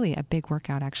 and it's really a big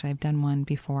workout, actually. I've done one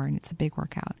before, and it's a big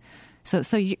workout.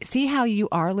 So you see how you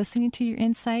are listening to your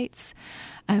insights?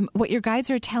 What your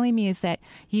guides are telling me is that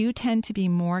you tend to be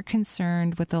more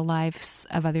concerned with the lives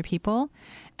of other people,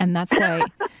 and that's why...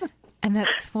 And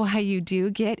that's why you do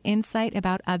get insight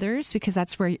about others, because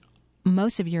that's where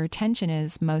most of your attention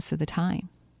is most of the time.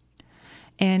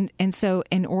 And so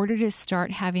in order to start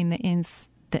having the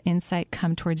insight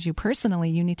come towards you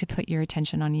personally, you need to put your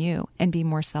attention on you and be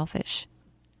more selfish.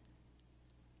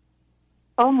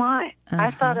 Oh, my. I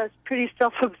thought I was pretty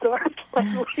self-absorbed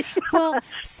lately. Well,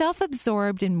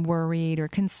 self-absorbed and worried or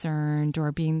concerned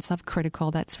or being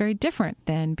self-critical, that's very different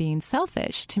than being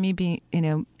selfish. To me,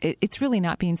 it's really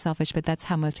not being selfish, but that's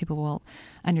how most people will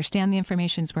understand the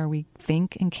information, is where we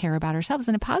think and care about ourselves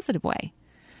in a positive way.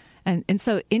 And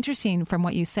so interesting from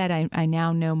what you said, I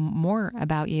now know more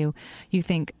about you. You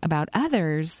think about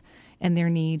others and their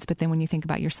needs, but then when you think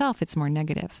about yourself, it's more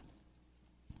negative.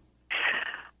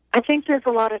 I think there's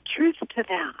a lot of truth to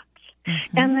that.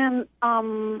 And then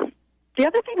the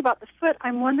other thing about the foot,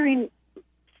 I'm wondering,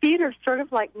 feet are sort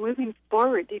of like moving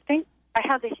forward. Do you think I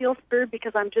have the heel spur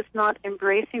because I'm just not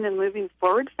embracing and moving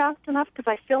forward fast enough?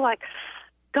 Because I feel like,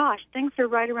 gosh, things are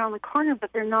right around the corner,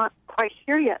 but they're not quite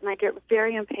here yet, and I get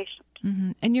very impatient.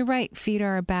 And you're right. Feet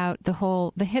are about the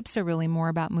hips are really more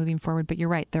about moving forward, but you're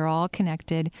right. They're all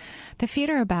connected. The feet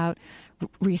are about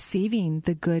receiving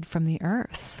the good from the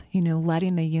earth,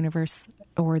 letting the universe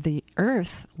or the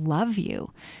earth love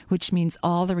you, which means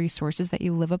all the resources that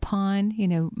you live upon,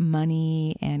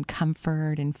 money and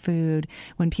comfort and food.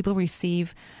 When people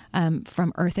receive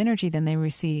from earth energy, then they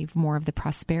receive more of the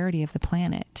prosperity of the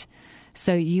planet.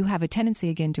 So you have a tendency,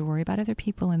 again, to worry about other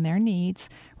people and their needs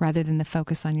rather than the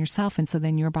focus on yourself. And so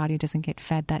then your body doesn't get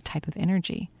fed that type of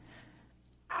energy.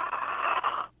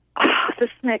 This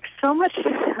makes so much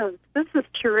sense. This is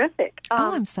terrific.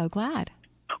 I'm so glad.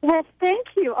 Well, thank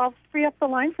you. I'll free up the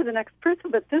line for the next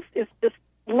person, but this is just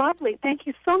lovely. Thank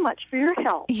you so much for your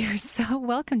help. You're so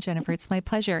welcome, Jennifer. It's my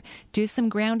pleasure. Do some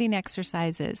grounding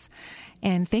exercises.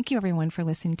 And thank you, everyone, for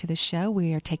listening to the show.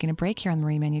 We are taking a break here on the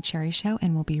Marie Manuchehri Show,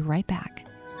 and we'll be right back.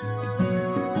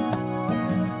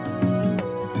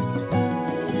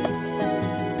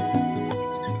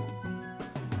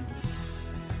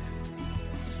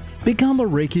 Become a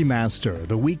Reiki Master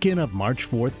the weekend of March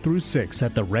 4th through 6th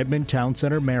at the Redmond Town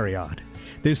Center Marriott.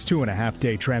 This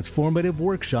 2.5-day transformative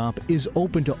workshop is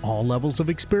open to all levels of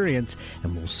experience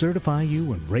and will certify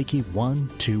you in Reiki 1,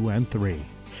 2, and 3.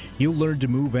 You'll learn to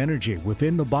move energy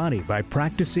within the body by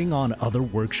practicing on other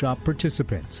workshop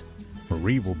participants.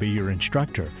 Marie will be your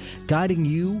instructor, guiding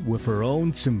you with her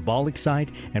own symbolic sight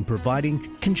and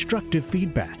providing constructive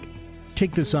feedback.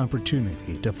 Take this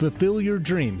opportunity to fulfill your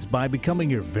dreams by becoming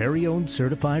your very own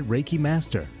certified Reiki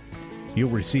Master. You'll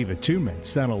receive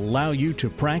attunements that allow you to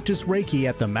practice Reiki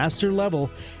at the master level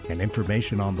and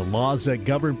information on the laws that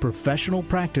govern professional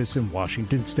practice in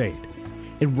Washington State.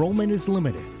 Enrollment is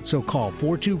limited, so call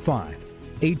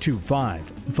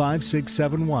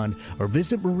 425-825-5671 or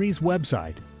visit Marie's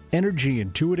website,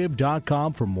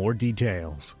 energyintuitive.com, for more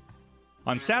details.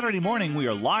 On Saturday morning, we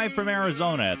are live from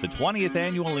Arizona at the 20th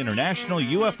Annual International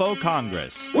UFO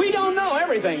Congress. We don't know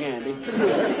everything, Andy.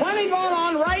 There's plenty going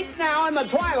on right now in the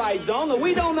Twilight Zone that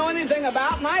we don't know anything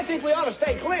about, and I think we ought to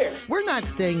stay clear. We're not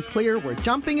staying clear. We're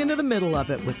jumping into the middle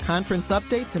of it with conference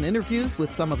updates and interviews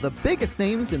with some of the biggest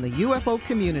names in the UFO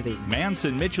community.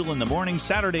 Manson Mitchell in the morning,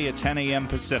 Saturday at 10 a.m.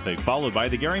 Pacific, followed by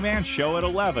the Gary Mann Show at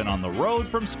 11 on the road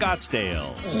from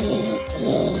Scottsdale.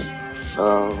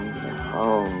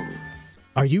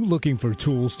 Are you looking for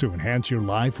tools to enhance your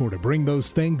life or to bring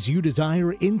those things you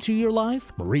desire into your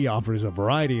life? Marie offers a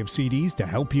variety of CDs to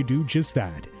help you do just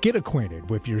that. Get acquainted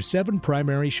with your 7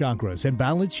 primary chakras and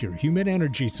balance your human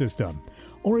energy system.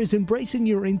 Or is embracing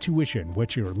your intuition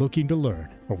what you're looking to learn?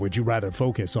 Or would you rather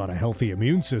focus on a healthy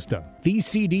immune system? These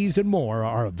CDs and more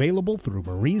are available through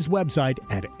Marie's website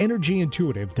at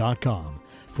energyintuitive.com.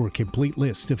 For a complete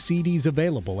list of CDs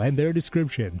available and their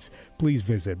descriptions, please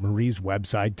visit Marie's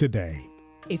website today.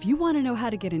 If you want to know how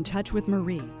to get in touch with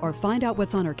Marie or find out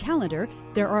what's on her calendar,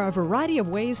 there are a variety of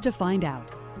ways to find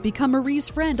out. Become Marie's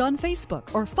friend on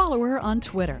Facebook or follow her on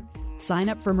Twitter. Sign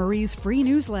up for Marie's free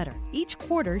newsletter. Each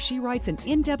quarter, she writes an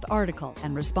in-depth article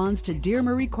and responds to Dear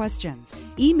Marie questions.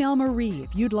 Email Marie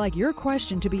if you'd like your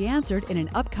question to be answered in an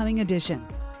upcoming edition.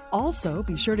 Also,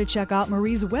 be sure to check out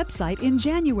Marie's website in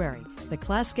January. The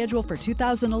class schedule for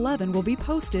 2011 will be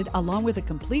posted along with a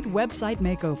complete website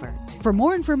makeover. For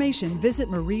more information, visit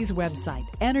Marie's website,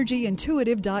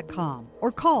 energyintuitive.com,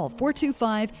 or call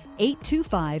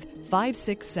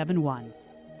 425-825-5671.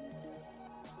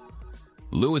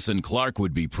 Lewis and Clark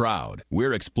would be proud.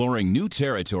 We're exploring new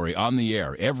territory on the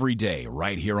air every day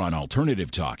right here on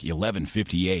Alternative Talk,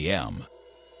 1150 AM.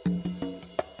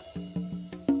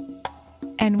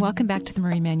 And welcome back to the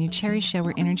Marie Manuchehri Show,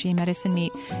 where energy and medicine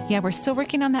meet. Yeah, we're still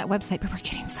working on that website, but we're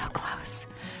getting so close.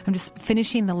 I'm just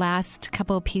finishing the last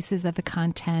couple of pieces of the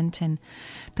content, and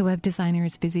the web designer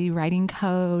is busy writing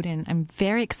code, and I'm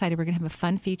very excited. We're going to have a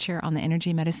fun feature on the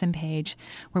energy medicine page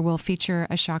where we'll feature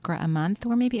a chakra a month,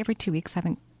 or maybe every 2 weeks. I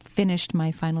haven't finished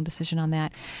my final decision on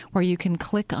that, where you can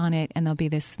click on it and there'll be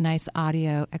this nice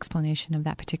audio explanation of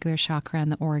that particular chakra and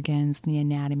the organs and the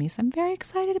anatomy. So I'm very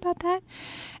excited about that.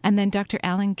 And then Dr.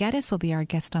 Alan Geddes will be our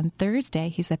guest on Thursday.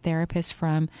 He's a therapist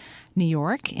from New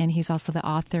York, and he's also the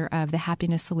author of The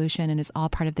Happiness Solution and is all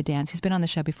part of the dance. He's been on the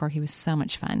show before. He was so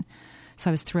much fun. So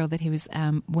I was thrilled that he was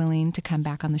willing to come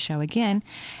back on the show again.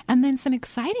 And then some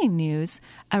exciting news.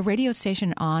 A radio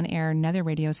station on air, another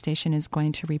radio station, is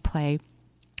going to replay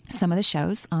some of the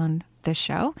shows on this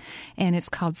show, and it's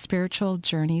called Spiritual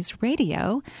Journeys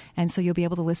Radio. And so you'll be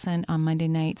able to listen on Monday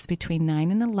nights between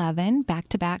 9 and 11,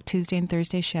 back-to-back Tuesday and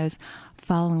Thursday shows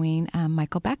following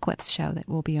Michael Beckwith's show that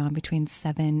will be on between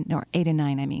 8 and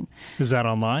 9, Is that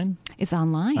online? It's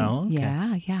online. Oh,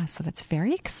 okay. Yeah. So that's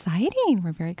very exciting.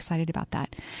 We're very excited about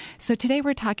that. So today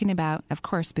we're talking about, of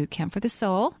course, Boot Camp for the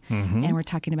Soul, and we're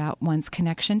talking about one's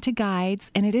connection to guides,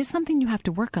 and it is something you have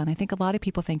to work on. I think a lot of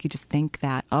people think you just think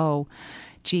that, oh,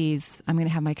 geez, I'm going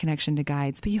to have my connection to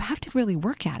guides, but you have to really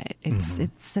work at it.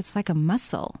 It's like a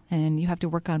muscle, and you have to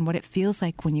work on what it feels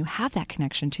like when you have that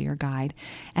connection to your guide.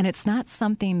 And it's not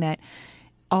something that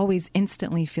always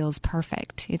instantly feels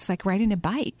perfect. It's like riding a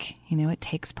bike. It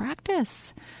takes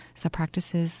practice. So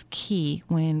practice is key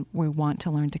when we want to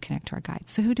learn to connect to our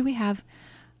guides. So who do we have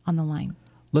on the line?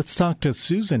 Let's talk to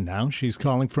Susan now. She's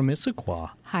calling from Issaquah.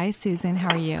 Hi, Susan.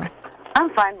 How are you? I'm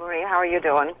fine, Marie. How are you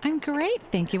doing? I'm great,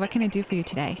 thank you. What can I do for you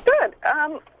today? Good.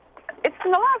 It's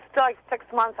in the last 6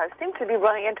 months I seem to be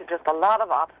running into just a lot of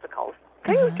obstacles.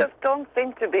 Things just don't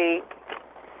seem to be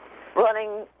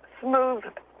running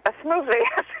as smoothly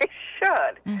as they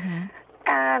should.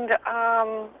 And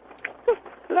just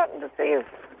looking to see if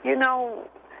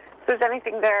there's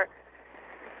anything there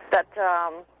that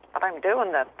I'm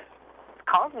doing that's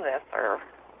causing this, or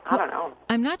I don't know.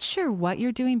 I'm not sure what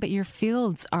you're doing, but your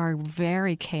fields are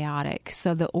very chaotic.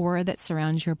 So the aura that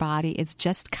surrounds your body is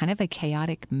just kind of a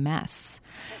chaotic mess.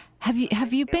 Have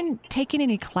you been taking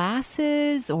any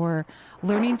classes or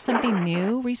learning something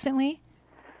new recently?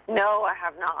 No, I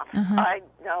have not. I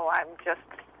just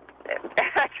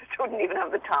wouldn't even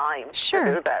have the time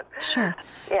to do that. Sure.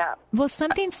 Yeah. Well,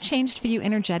 something's changed for you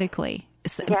energetically.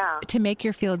 To make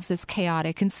your fields this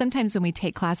chaotic. And sometimes when we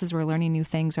take classes, we're learning new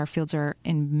things, our fields are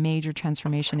in major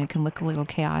transformation. It can look a little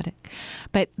chaotic,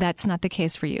 but that's not the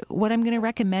case for you. What I'm going to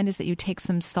recommend is that you take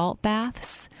some salt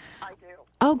baths. I do.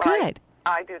 Oh, good.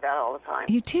 I do that all the time.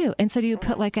 You do? And so do you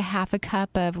put like a half a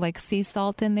cup of like sea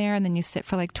salt in there, and then you sit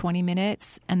for like 20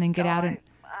 minutes and then get out and...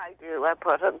 I do. I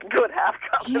put a good half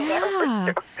cup in there for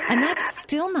sure. And that's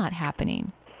still not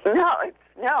happening. No, I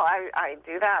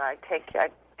do that. I take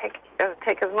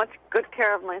as much good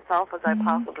care of myself as I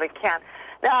possibly can.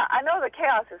 Now, I know the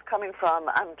chaos is coming from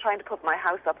I'm trying to put my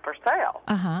house up for sale.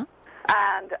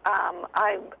 And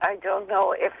I don't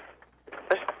know if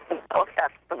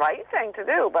that's the right thing to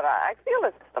do, but I feel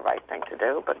it's the right thing to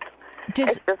do, but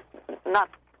it's just not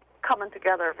coming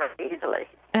together very easily.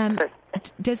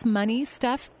 Does money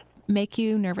stuff make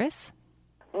you nervous?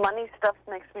 Money stuff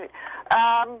makes me...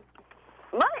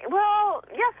 money, well,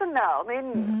 yes and no. I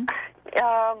mean,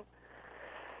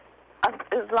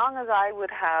 As long as I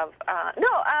would have,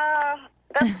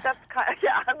 that's kind of,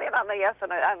 yeah. I mean, I'm a yes,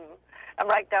 and I'm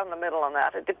right down the middle on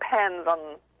that. It depends on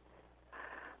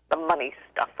the money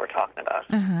stuff we're talking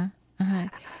about.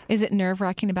 Is it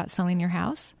nerve-wracking about selling your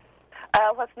house?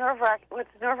 What's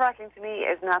nerve-wracking to me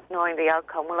is not knowing the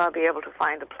outcome. Will I be able to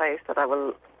find a place that I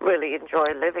will really enjoy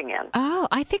living in? Oh,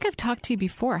 I think I've talked to you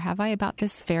before. Have I, about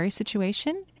this very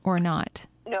situation or not?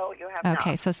 No, you have not.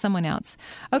 Okay, so someone else.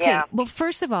 Okay, yeah. Well,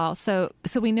 first of all, so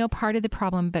we know part of the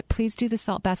problem, but please do the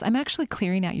salt baths. I'm actually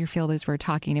clearing out your field as we're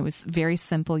talking. It was very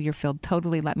simple. Your field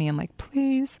totally let me in, like,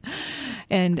 please.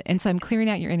 And so I'm clearing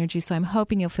out your energy, so I'm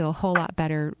hoping you'll feel a whole lot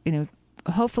better,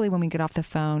 hopefully when we get off the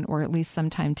phone, or at least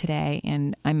sometime today.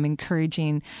 And I'm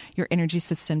encouraging your energy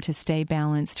system to stay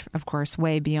balanced, of course,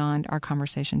 way beyond our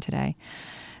conversation today.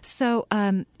 So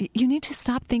you need to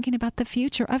stop thinking about the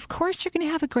future. Of course, you're going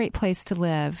to have a great place to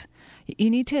live. You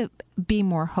need to be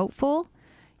more hopeful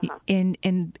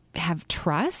and have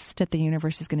trust that the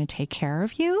universe is going to take care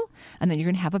of you and that you're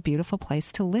going to have a beautiful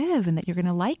place to live and that you're going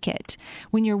to like it.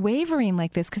 When you're wavering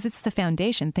like this, because it's the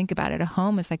foundation, think about it. A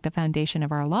home is like the foundation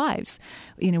of our lives.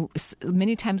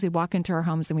 Many times we walk into our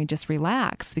homes and we just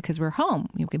relax because we're home.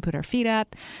 We can put our feet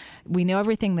up. We know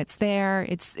everything that's there.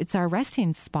 It's our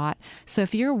resting spot. So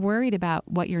if you're worried about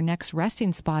what your next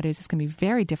resting spot is, it's going to be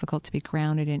very difficult to be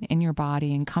grounded in your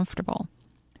body and comfortable.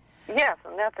 Yes,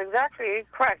 and that's exactly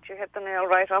correct. You hit the nail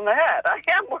right on the head. I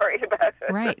am worried about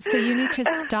it. Right. So you need to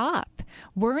stop.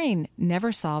 Worrying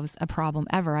never solves a problem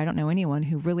ever. I don't know anyone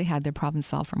who really had their problem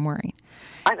solved from worrying.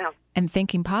 I know. And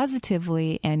thinking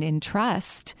positively and in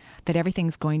trust that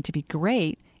everything's going to be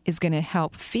great is going to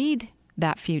help feed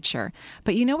that future.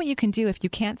 But you know what you can do if you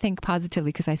can't think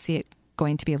positively, because I see it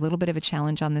going to be a little bit of a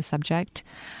challenge on this subject?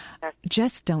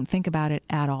 Just don't think about it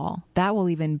at all. That will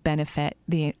even benefit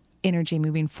the energy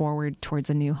moving forward towards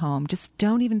a new home. Just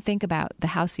don't even think about the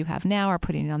house you have now or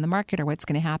putting it on the market or what's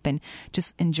going to happen.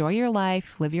 Just enjoy your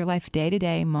life, live your life day to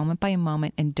day, moment by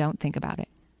moment, and don't think about it.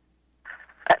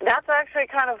 That's actually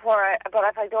kind of but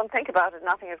if I don't think about it,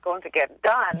 nothing is going to get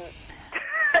done.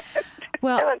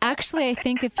 Well, actually, I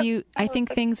think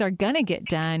things are going to get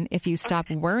done if you stop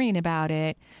worrying about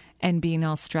it and being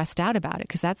all stressed out about it,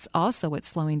 because that's also what's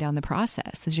slowing down the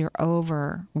process, is your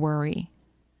over worry.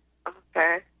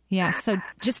 Okay. Yeah, so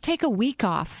just take a week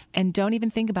off and don't even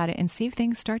think about it and see if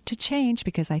things start to change,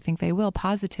 because I think they will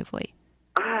positively.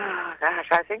 Oh, gosh,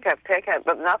 I think I've taken it,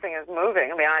 but nothing is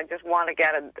moving. I mean, I just want to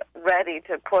get it ready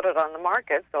to put it on the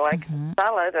market so I can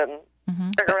sell it and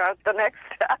figure out the next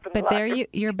step. But there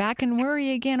you're back in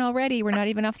worry again already. We're not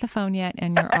even off the phone yet,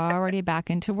 and you're already back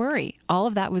into worry. All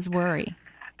of that was worry,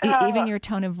 even your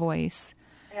tone of voice.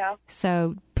 Yeah.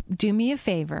 So do me a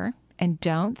favor and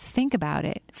don't think about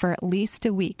it for at least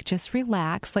a week. Just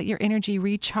relax, let your energy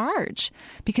recharge.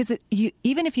 Because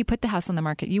even if you put the house on the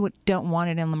market, you don't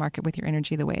want it on the market with your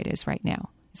energy the way it is right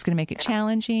now. It's going to make it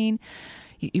challenging.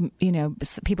 You know,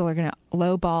 people are going to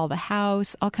lowball the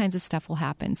house. All kinds of stuff will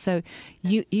happen. So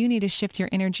you need to shift your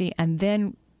energy and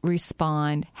then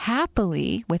respond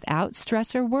happily without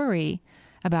stress or worry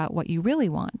about what you really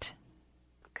want.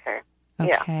 Okay.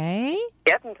 Yeah.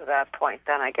 Getting to that point,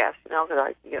 then I guess, because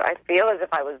I feel as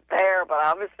if I was there, but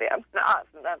obviously I'm not,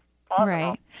 and that's possible.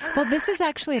 Right. Well, this is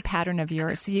actually a pattern of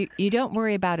yours. So you don't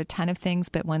worry about a ton of things,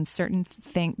 but when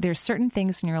there's certain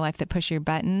things in your life that push your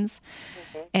buttons,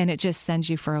 and it just sends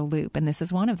you for a loop, and this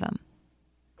is one of them.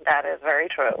 That is very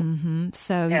true. Mm-hmm.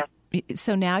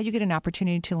 So now you get an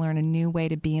opportunity to learn a new way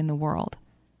to be in the world.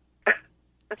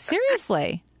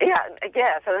 Seriously. Yeah.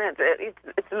 Yes. And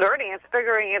it's learning. It's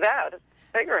figuring it out. It's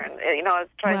figuring.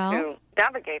 It's trying to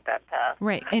navigate that path.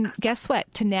 Right. And guess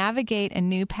what? To navigate a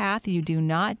new path, you do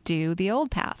not do the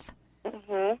old path.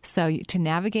 Mm-hmm. So to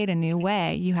navigate a new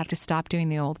way, you have to stop doing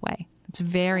the old way. It's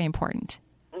very important.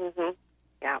 Mm-hmm.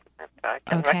 Yeah. I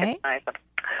can okay. recognize it.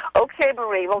 Okay,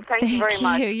 Marie. Well, thank you very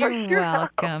much. You're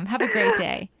welcome. Have a great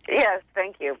day. Yes.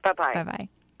 Thank you. Bye-bye. Bye-bye.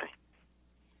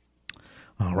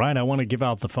 All right, I want to give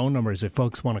out the phone numbers if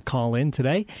folks want to call in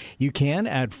today. You can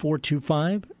at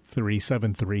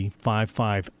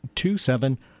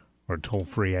 425-373-5527 or toll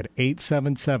free at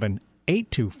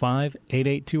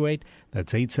 877-825-8828.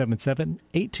 That's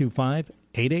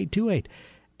 877-825-8828.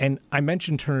 And I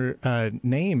mentioned her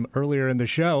name earlier in the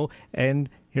show, and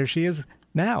here she is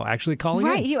now actually calling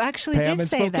in. Right, you actually Pam did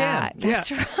say Spokane. that.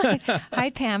 That's right. Hi,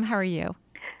 Pam. How are you?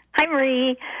 Hi,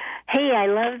 Marie. Hey, I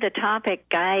love the topic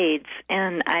guides,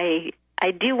 and I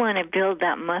do want to build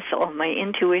that muscle, my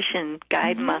intuition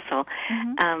guide muscle.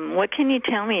 Mm-hmm. What can you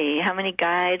tell me? How many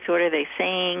guides? What are they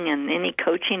saying? And any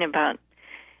coaching about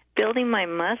building my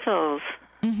muscles?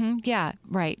 Mm-hmm. Yeah,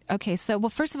 right. Okay, so, well,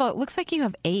 first of all, it looks like you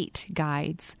have 8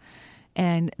 guides.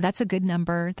 And that's a good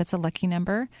number. That's a lucky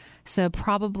number. So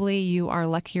probably you are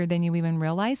luckier than you even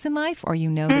realize in life, or you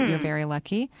know that you're very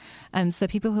lucky. So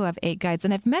people who have 8 guides,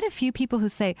 and I've met a few people who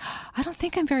say, I don't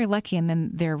think I'm very lucky. And then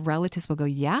their relatives will go,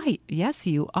 yes,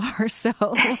 you are so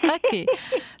lucky.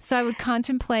 So I would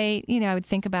contemplate, I would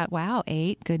think about, wow,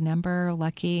 8, good number,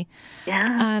 lucky.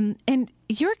 Yeah. And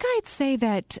your guides say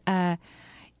that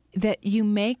that you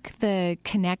make the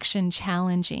connection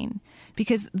challenging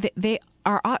because they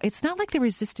are. It's not like the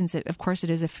resistance. Of course, it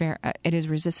is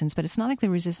resistance, but it's not like the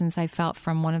resistance I felt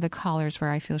from one of the callers where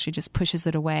I feel she just pushes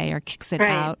it away or kicks it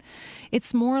out.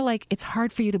 It's more like it's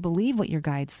hard for you to believe what your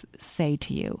guides say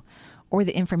to you, or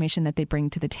the information that they bring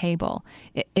to the table.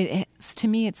 To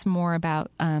me, it's more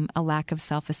about a lack of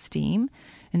self-esteem.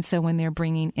 And so when they're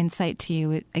bringing insight to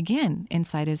you, again,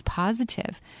 insight is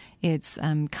positive. It's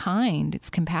kind, it's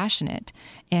compassionate.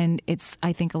 And it's,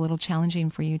 I think, a little challenging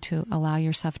for you to allow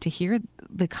yourself to hear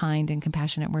the kind and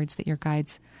compassionate words that your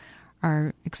guides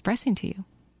are expressing to you.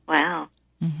 Wow.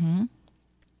 Mm-hmm.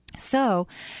 So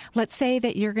let's say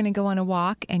that you're going to go on a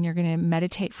walk and you're going to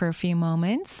meditate for a few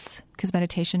moments, because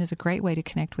meditation is a great way to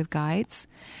connect with guides.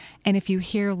 And if you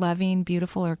hear loving,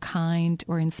 beautiful, or kind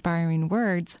or inspiring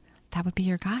words, that would be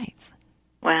your guides.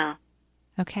 Wow.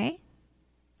 Okay?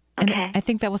 And I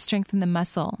think that will strengthen the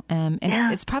muscle. And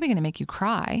it's probably going to make you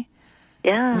cry.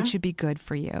 Yeah. Which would be good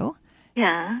for you.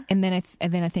 Yeah. And then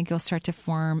I think you'll start to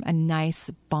form a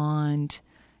nice bond,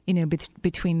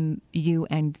 between you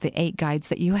and the 8 guides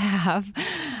that you have,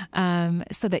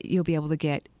 so that you'll be able to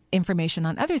get information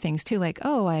on other things too, like,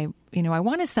 I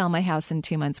want to sell my house in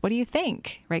 2 months. What do you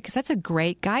think? Right? Because that's a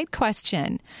great guide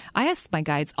question. I ask my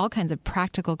guides all kinds of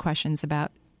practical questions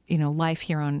about, life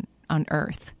here on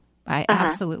Earth. I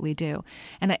absolutely do.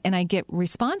 And I get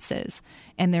responses,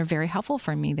 and they're very helpful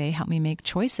for me. They help me make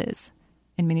choices.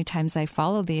 And many times I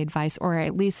follow the advice, or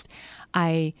at least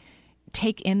I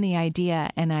take in the idea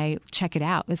and I check it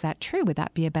out. Is that true? Would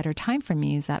that be a better time for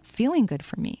me? Is that feeling good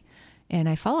for me? And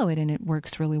I follow it, and it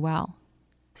works really well.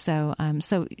 So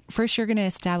first you're going to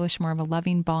establish more of a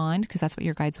loving bond, because that's what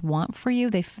your guides want for you.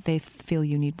 They feel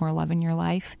you need more love in your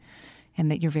life, and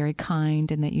that you're very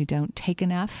kind, and that you don't take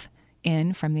enough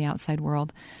in from the outside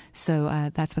world.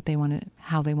 So that's what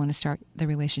how they want to start the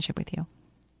relationship with you.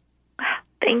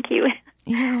 Thank you.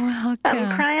 You're welcome.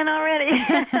 I'm crying already.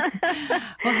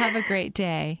 Well, have a great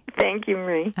day. Thank you,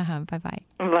 Marie. Bye-bye.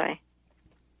 Bye.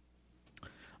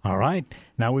 All right.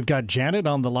 Now we've got Janet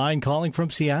on the line calling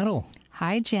from Seattle.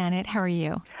 Hi, Janet. How are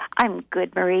you? I'm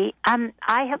good, Marie.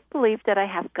 I have believed that I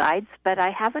have guides, but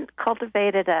I haven't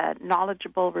cultivated a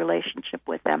knowledgeable relationship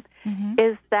with them. Mm-hmm.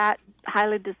 Is that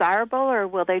highly desirable, or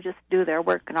will they just do their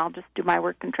work and I'll just do my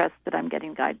work and trust that I'm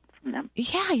getting guidance from them?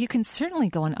 Yeah, you can certainly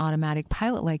go on automatic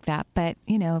pilot like that. But,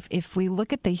 if we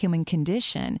look at the human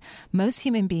condition, most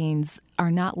human beings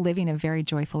are not living a very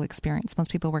joyful experience.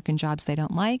 Most people work in jobs they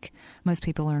don't like. Most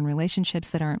people are in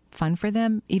relationships that aren't fun for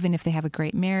them. Even if they have a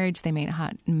great marriage, they may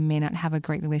not have a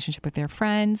great relationship with their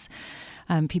friends.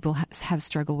 People have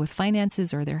struggled with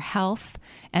finances or their health.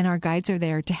 And our guides are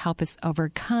there to help us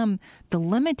overcome the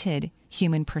limited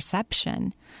human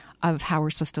perception of how we're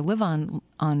supposed to live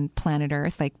on planet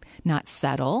Earth, like not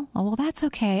settle. Oh, well, that's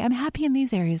okay. I'm happy in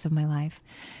these areas of my life.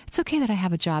 It's okay that I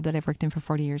have a job that I've worked in for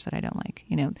 40 years that I don't like.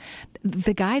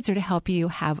 The guides are to help you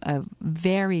have a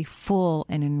very full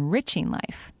and enriching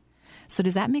life. So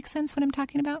does that make sense what I'm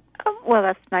talking about? Well,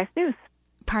 that's nice news.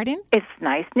 Pardon? It's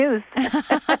nice news.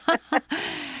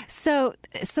 So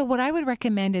what I would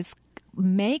recommend is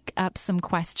make up some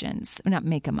questions, not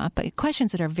make them up, but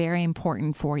questions that are very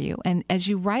important for you. And as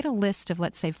you write a list of,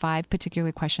 let's say, 5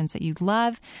 particular questions that you'd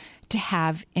love to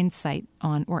have insight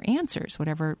on, or answers,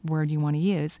 whatever word you want to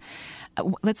use.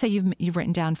 Let's say you've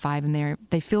written down 5 and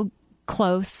they feel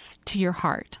close to your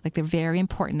heart, like they're very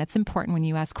important. That's important when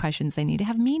you ask questions. They need to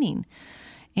have meaning.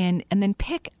 And then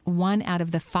pick one out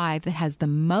of the 5 that has the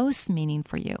most meaning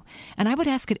for you. And I would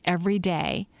ask it every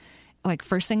day, like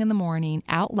first thing in the morning,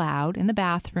 out loud in the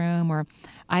bathroom, or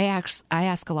I ask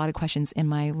a lot of questions in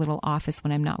my little office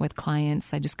when I'm not with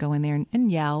clients. I just go in there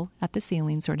and yell at the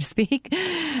ceiling, so to speak,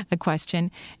 a question.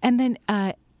 And then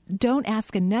don't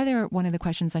ask another one of the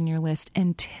questions on your list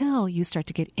until you start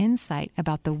to get insight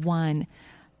about the one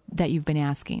that you've been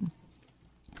asking.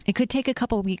 It could take a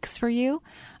couple weeks for you,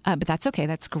 but that's okay.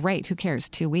 That's great. Who cares?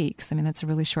 2 weeks. I mean, that's a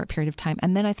really short period of time.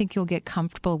 And then I think you'll get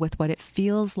comfortable with what it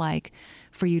feels like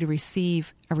for you to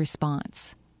receive a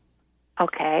response.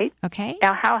 Okay. Okay.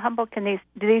 Now, how humble do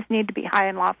these need to be high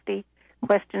and lofty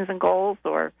questions and goals,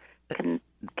 or can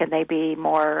they be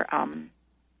more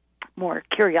more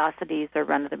curiosities or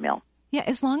run of the mill. Yeah,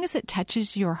 as long as it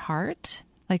touches your heart,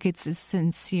 like it's a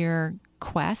sincere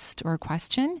quest or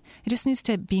question, it just needs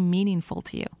to be meaningful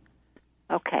to you.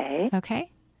 Okay.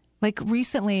 Okay. Like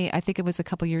recently, I think it was a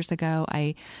couple years ago,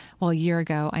 a year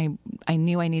ago, I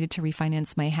knew I needed to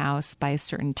refinance my house by a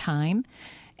certain time.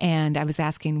 And I was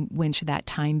asking, when should that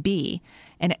time be?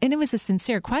 And it was a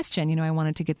sincere question. I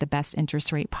wanted to get the best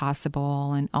interest rate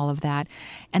possible and all of that.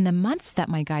 And the month that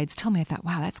my guides told me, I thought,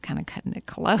 wow, that's kind of cutting it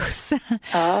close.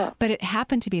 Oh. But it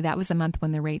happened to be that was a month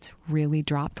when the rates really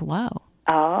dropped low.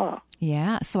 Oh.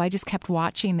 Yeah. So I just kept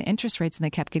watching the interest rates, and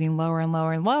they kept getting lower and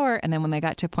lower and lower. And then when they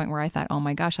got to a point where I thought, oh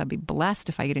my gosh, I'll be blessed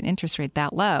if I get an interest rate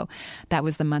that low, that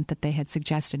was the month that they had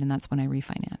suggested, and that's when I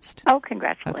refinanced. Oh,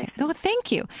 congratulations. Okay. Oh,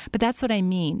 thank you. But that's what I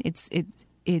mean.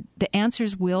 The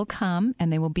answers will come,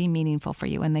 and they will be meaningful for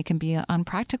you, and they can be on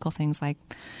practical things like,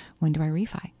 when do I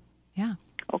refi? Yeah.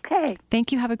 Okay.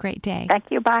 Thank you. Have a great day. Thank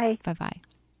you. Bye. Bye-bye.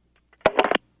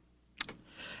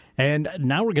 And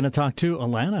now we're going to talk to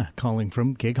Alana, calling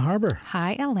from Gig Harbor.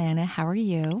 Hi, Alana. How are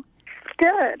you?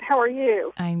 Good. How are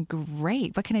you? I'm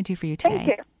great. What can I do for you today? Thank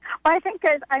you. Well, I think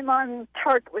I'm on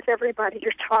target with everybody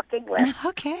you're talking with.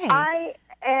 Okay. I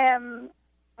am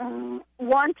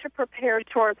want to prepare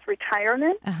towards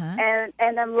retirement,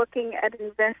 and I'm looking at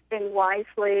investing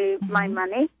wisely my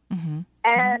money.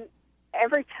 And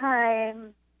every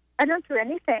time I don't do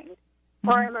anything,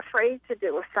 or I'm afraid to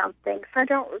do something, so I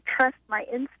don't trust my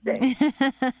instinct.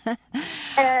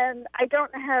 And I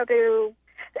don't know how to,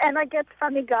 and I get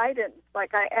funny guidance.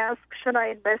 Like I ask, should I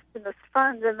invest in this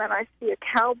fund? And then I see a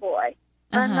cowboy.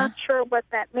 I'm not sure what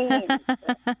that means.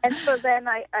 And so then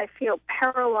I feel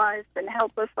paralyzed and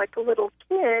helpless like a little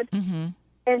kid,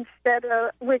 instead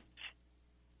of,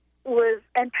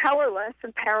 and powerless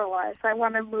and paralyzed. I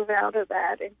want to move out of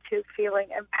that into feeling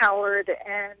empowered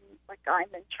and like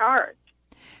I'm in charge.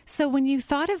 So when you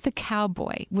thought of the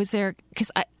cowboy, was there,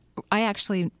 because I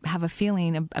actually have a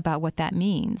feeling about what that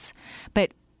means,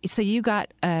 but so you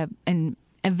got a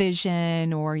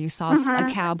vision, or you saw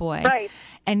a cowboy, right?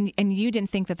 And you didn't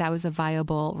think that was a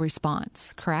viable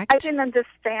response, correct? I didn't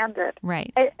understand it,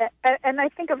 right? And I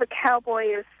think of a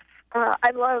cowboy as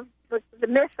I love the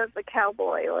myth of the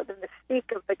cowboy, or the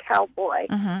mystique of the cowboy,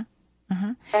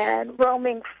 and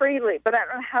roaming freely. But I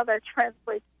don't know how that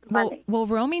translates to money. Well,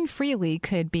 roaming freely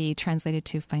could be translated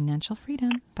to financial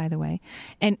freedom, by the way.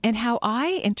 And how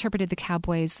I interpreted the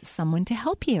cowboy is someone to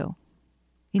help you.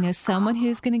 Someone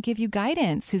who's going to give you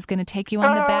guidance, who's going to take you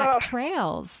on the back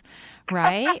trails,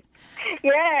 right?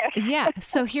 Yeah.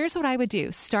 So here's what I would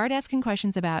do. Start asking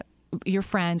questions about your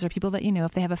friends or people that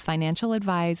if they have a financial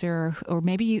advisor, or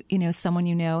maybe someone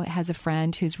has a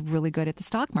friend who's really good at the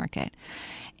stock market.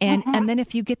 And then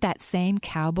if you get that same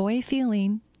cowboy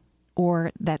feeling or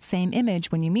that same image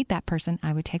when you meet that person,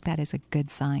 I would take that as a good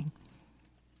sign.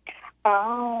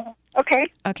 Oh, okay.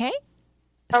 Okay?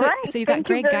 All right. So you got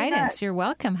great guidance. Much. You're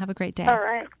welcome. Have a great day. All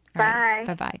right. Bye. Right.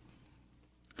 Bye-bye.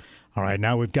 All right.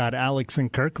 Now we've got Alex in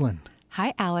Kirkland.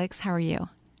 Hi, Alex. How are you?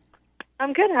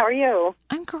 I'm good. How are you?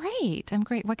 I'm great.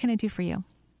 What can I do for you?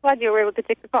 Glad you were able to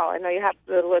take the call. I know you have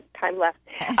a little time left.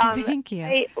 Thank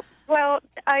you.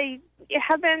 I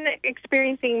have been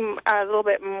experiencing a little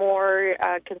bit more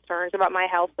concerns about my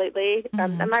health lately.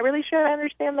 I'm not really sure I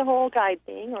understand the whole guide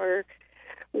thing, or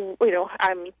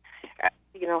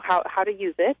how to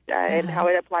use it and how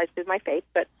it applies to my faith.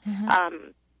 But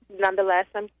nonetheless,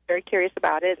 I'm very curious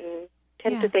about it and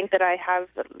tend to think that I have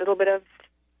a little bit of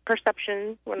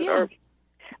perception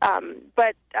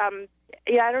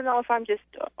I don't know if I'm just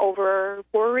over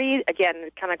worried. Again,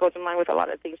 it kind of goes in line with a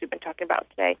lot of things we've been talking about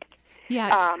today.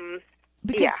 Yeah.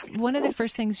 Because one of the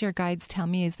first things your guides tell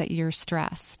me is that you're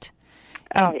stressed.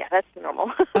 Oh, yeah, that's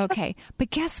normal. Okay. But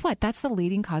guess what? That's the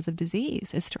leading cause of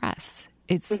disease, is stress.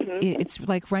 It's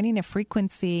like running a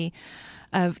frequency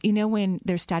of, when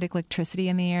there's static electricity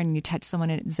in the air and you touch someone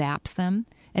and it zaps them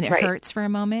and it hurts for a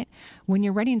moment. When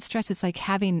you're running stress, it's like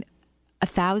having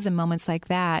 1,000 moments like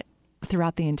that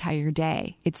throughout the entire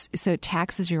day. So it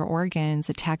taxes your organs,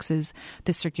 it taxes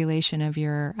the circulation of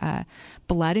your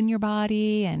blood in your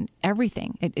body and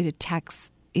everything. It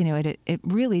attacks, it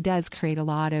really does create a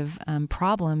lot of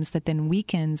problems that then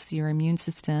weakens your immune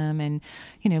system and,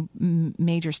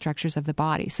 major structures of the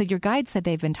body. So your guide said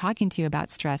they've been talking to you about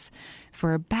stress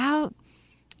for about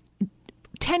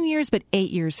 10 years, but 8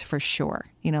 years for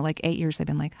sure. 8 years they've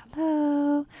been like,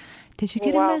 hello, did you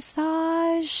get a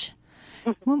massage?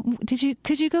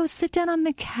 Could you go sit down on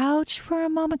the couch for a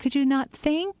moment? Could you not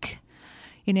think?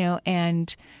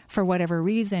 And for whatever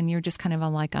reason, you're just kind of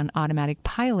on automatic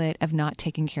pilot of not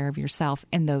taking care of yourself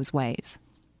in those ways.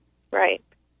 Right.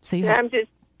 So I'm just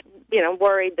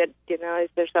worried that, is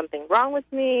there something wrong with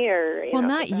me or, Well,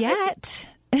 not yet.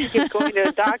 I keep going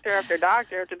to doctor after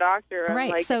doctor after doctor.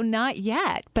 Right. So not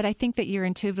yet, but I think that you're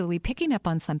intuitively picking up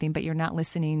on something, but you're not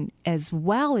listening as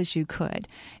well as you could.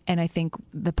 And I think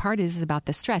the part is about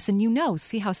the stress. And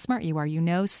see how smart you are.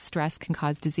 Stress can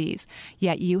cause disease,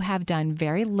 yet you have done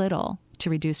very little to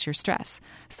reduce your stress.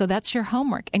 So that's your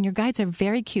homework. And your guides are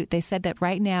very cute. They said that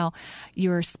right now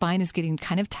your spine is getting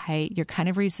kind of tight. You're kind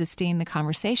of resisting the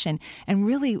conversation. And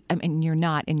really, you're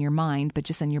not in your mind, but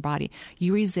just in your body.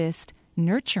 You resist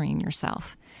nurturing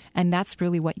yourself. And that's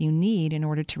really what you need in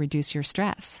order to reduce your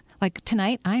stress. Like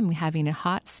tonight, I'm having a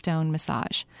hot stone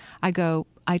massage. I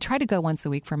try to go once a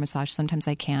week for a massage. Sometimes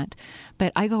I can't,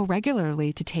 but I go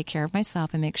regularly to take care of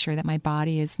myself and make sure that my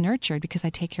body is nurtured because I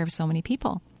take care of so many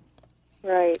people.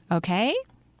 Right. Okay?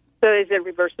 So is it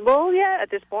reversible yet at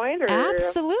this point? Or?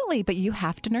 Absolutely. But you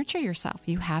have to nurture yourself.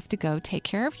 You have to go take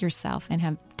care of yourself and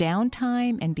have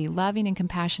downtime and be loving and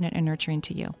compassionate and nurturing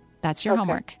to you. That's your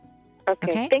homework.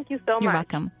 Okay. Thank you so much. You're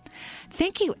welcome.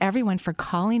 Thank you, everyone, for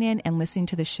calling in and listening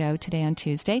to the show today on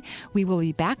Tuesday. We will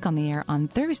be back on the air on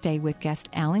Thursday with guest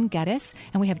Alan Geddes,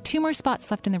 and we have 2 more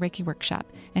spots left in the Reiki workshop.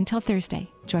 Until Thursday,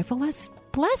 joyful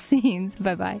blessings.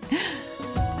 Bye-bye.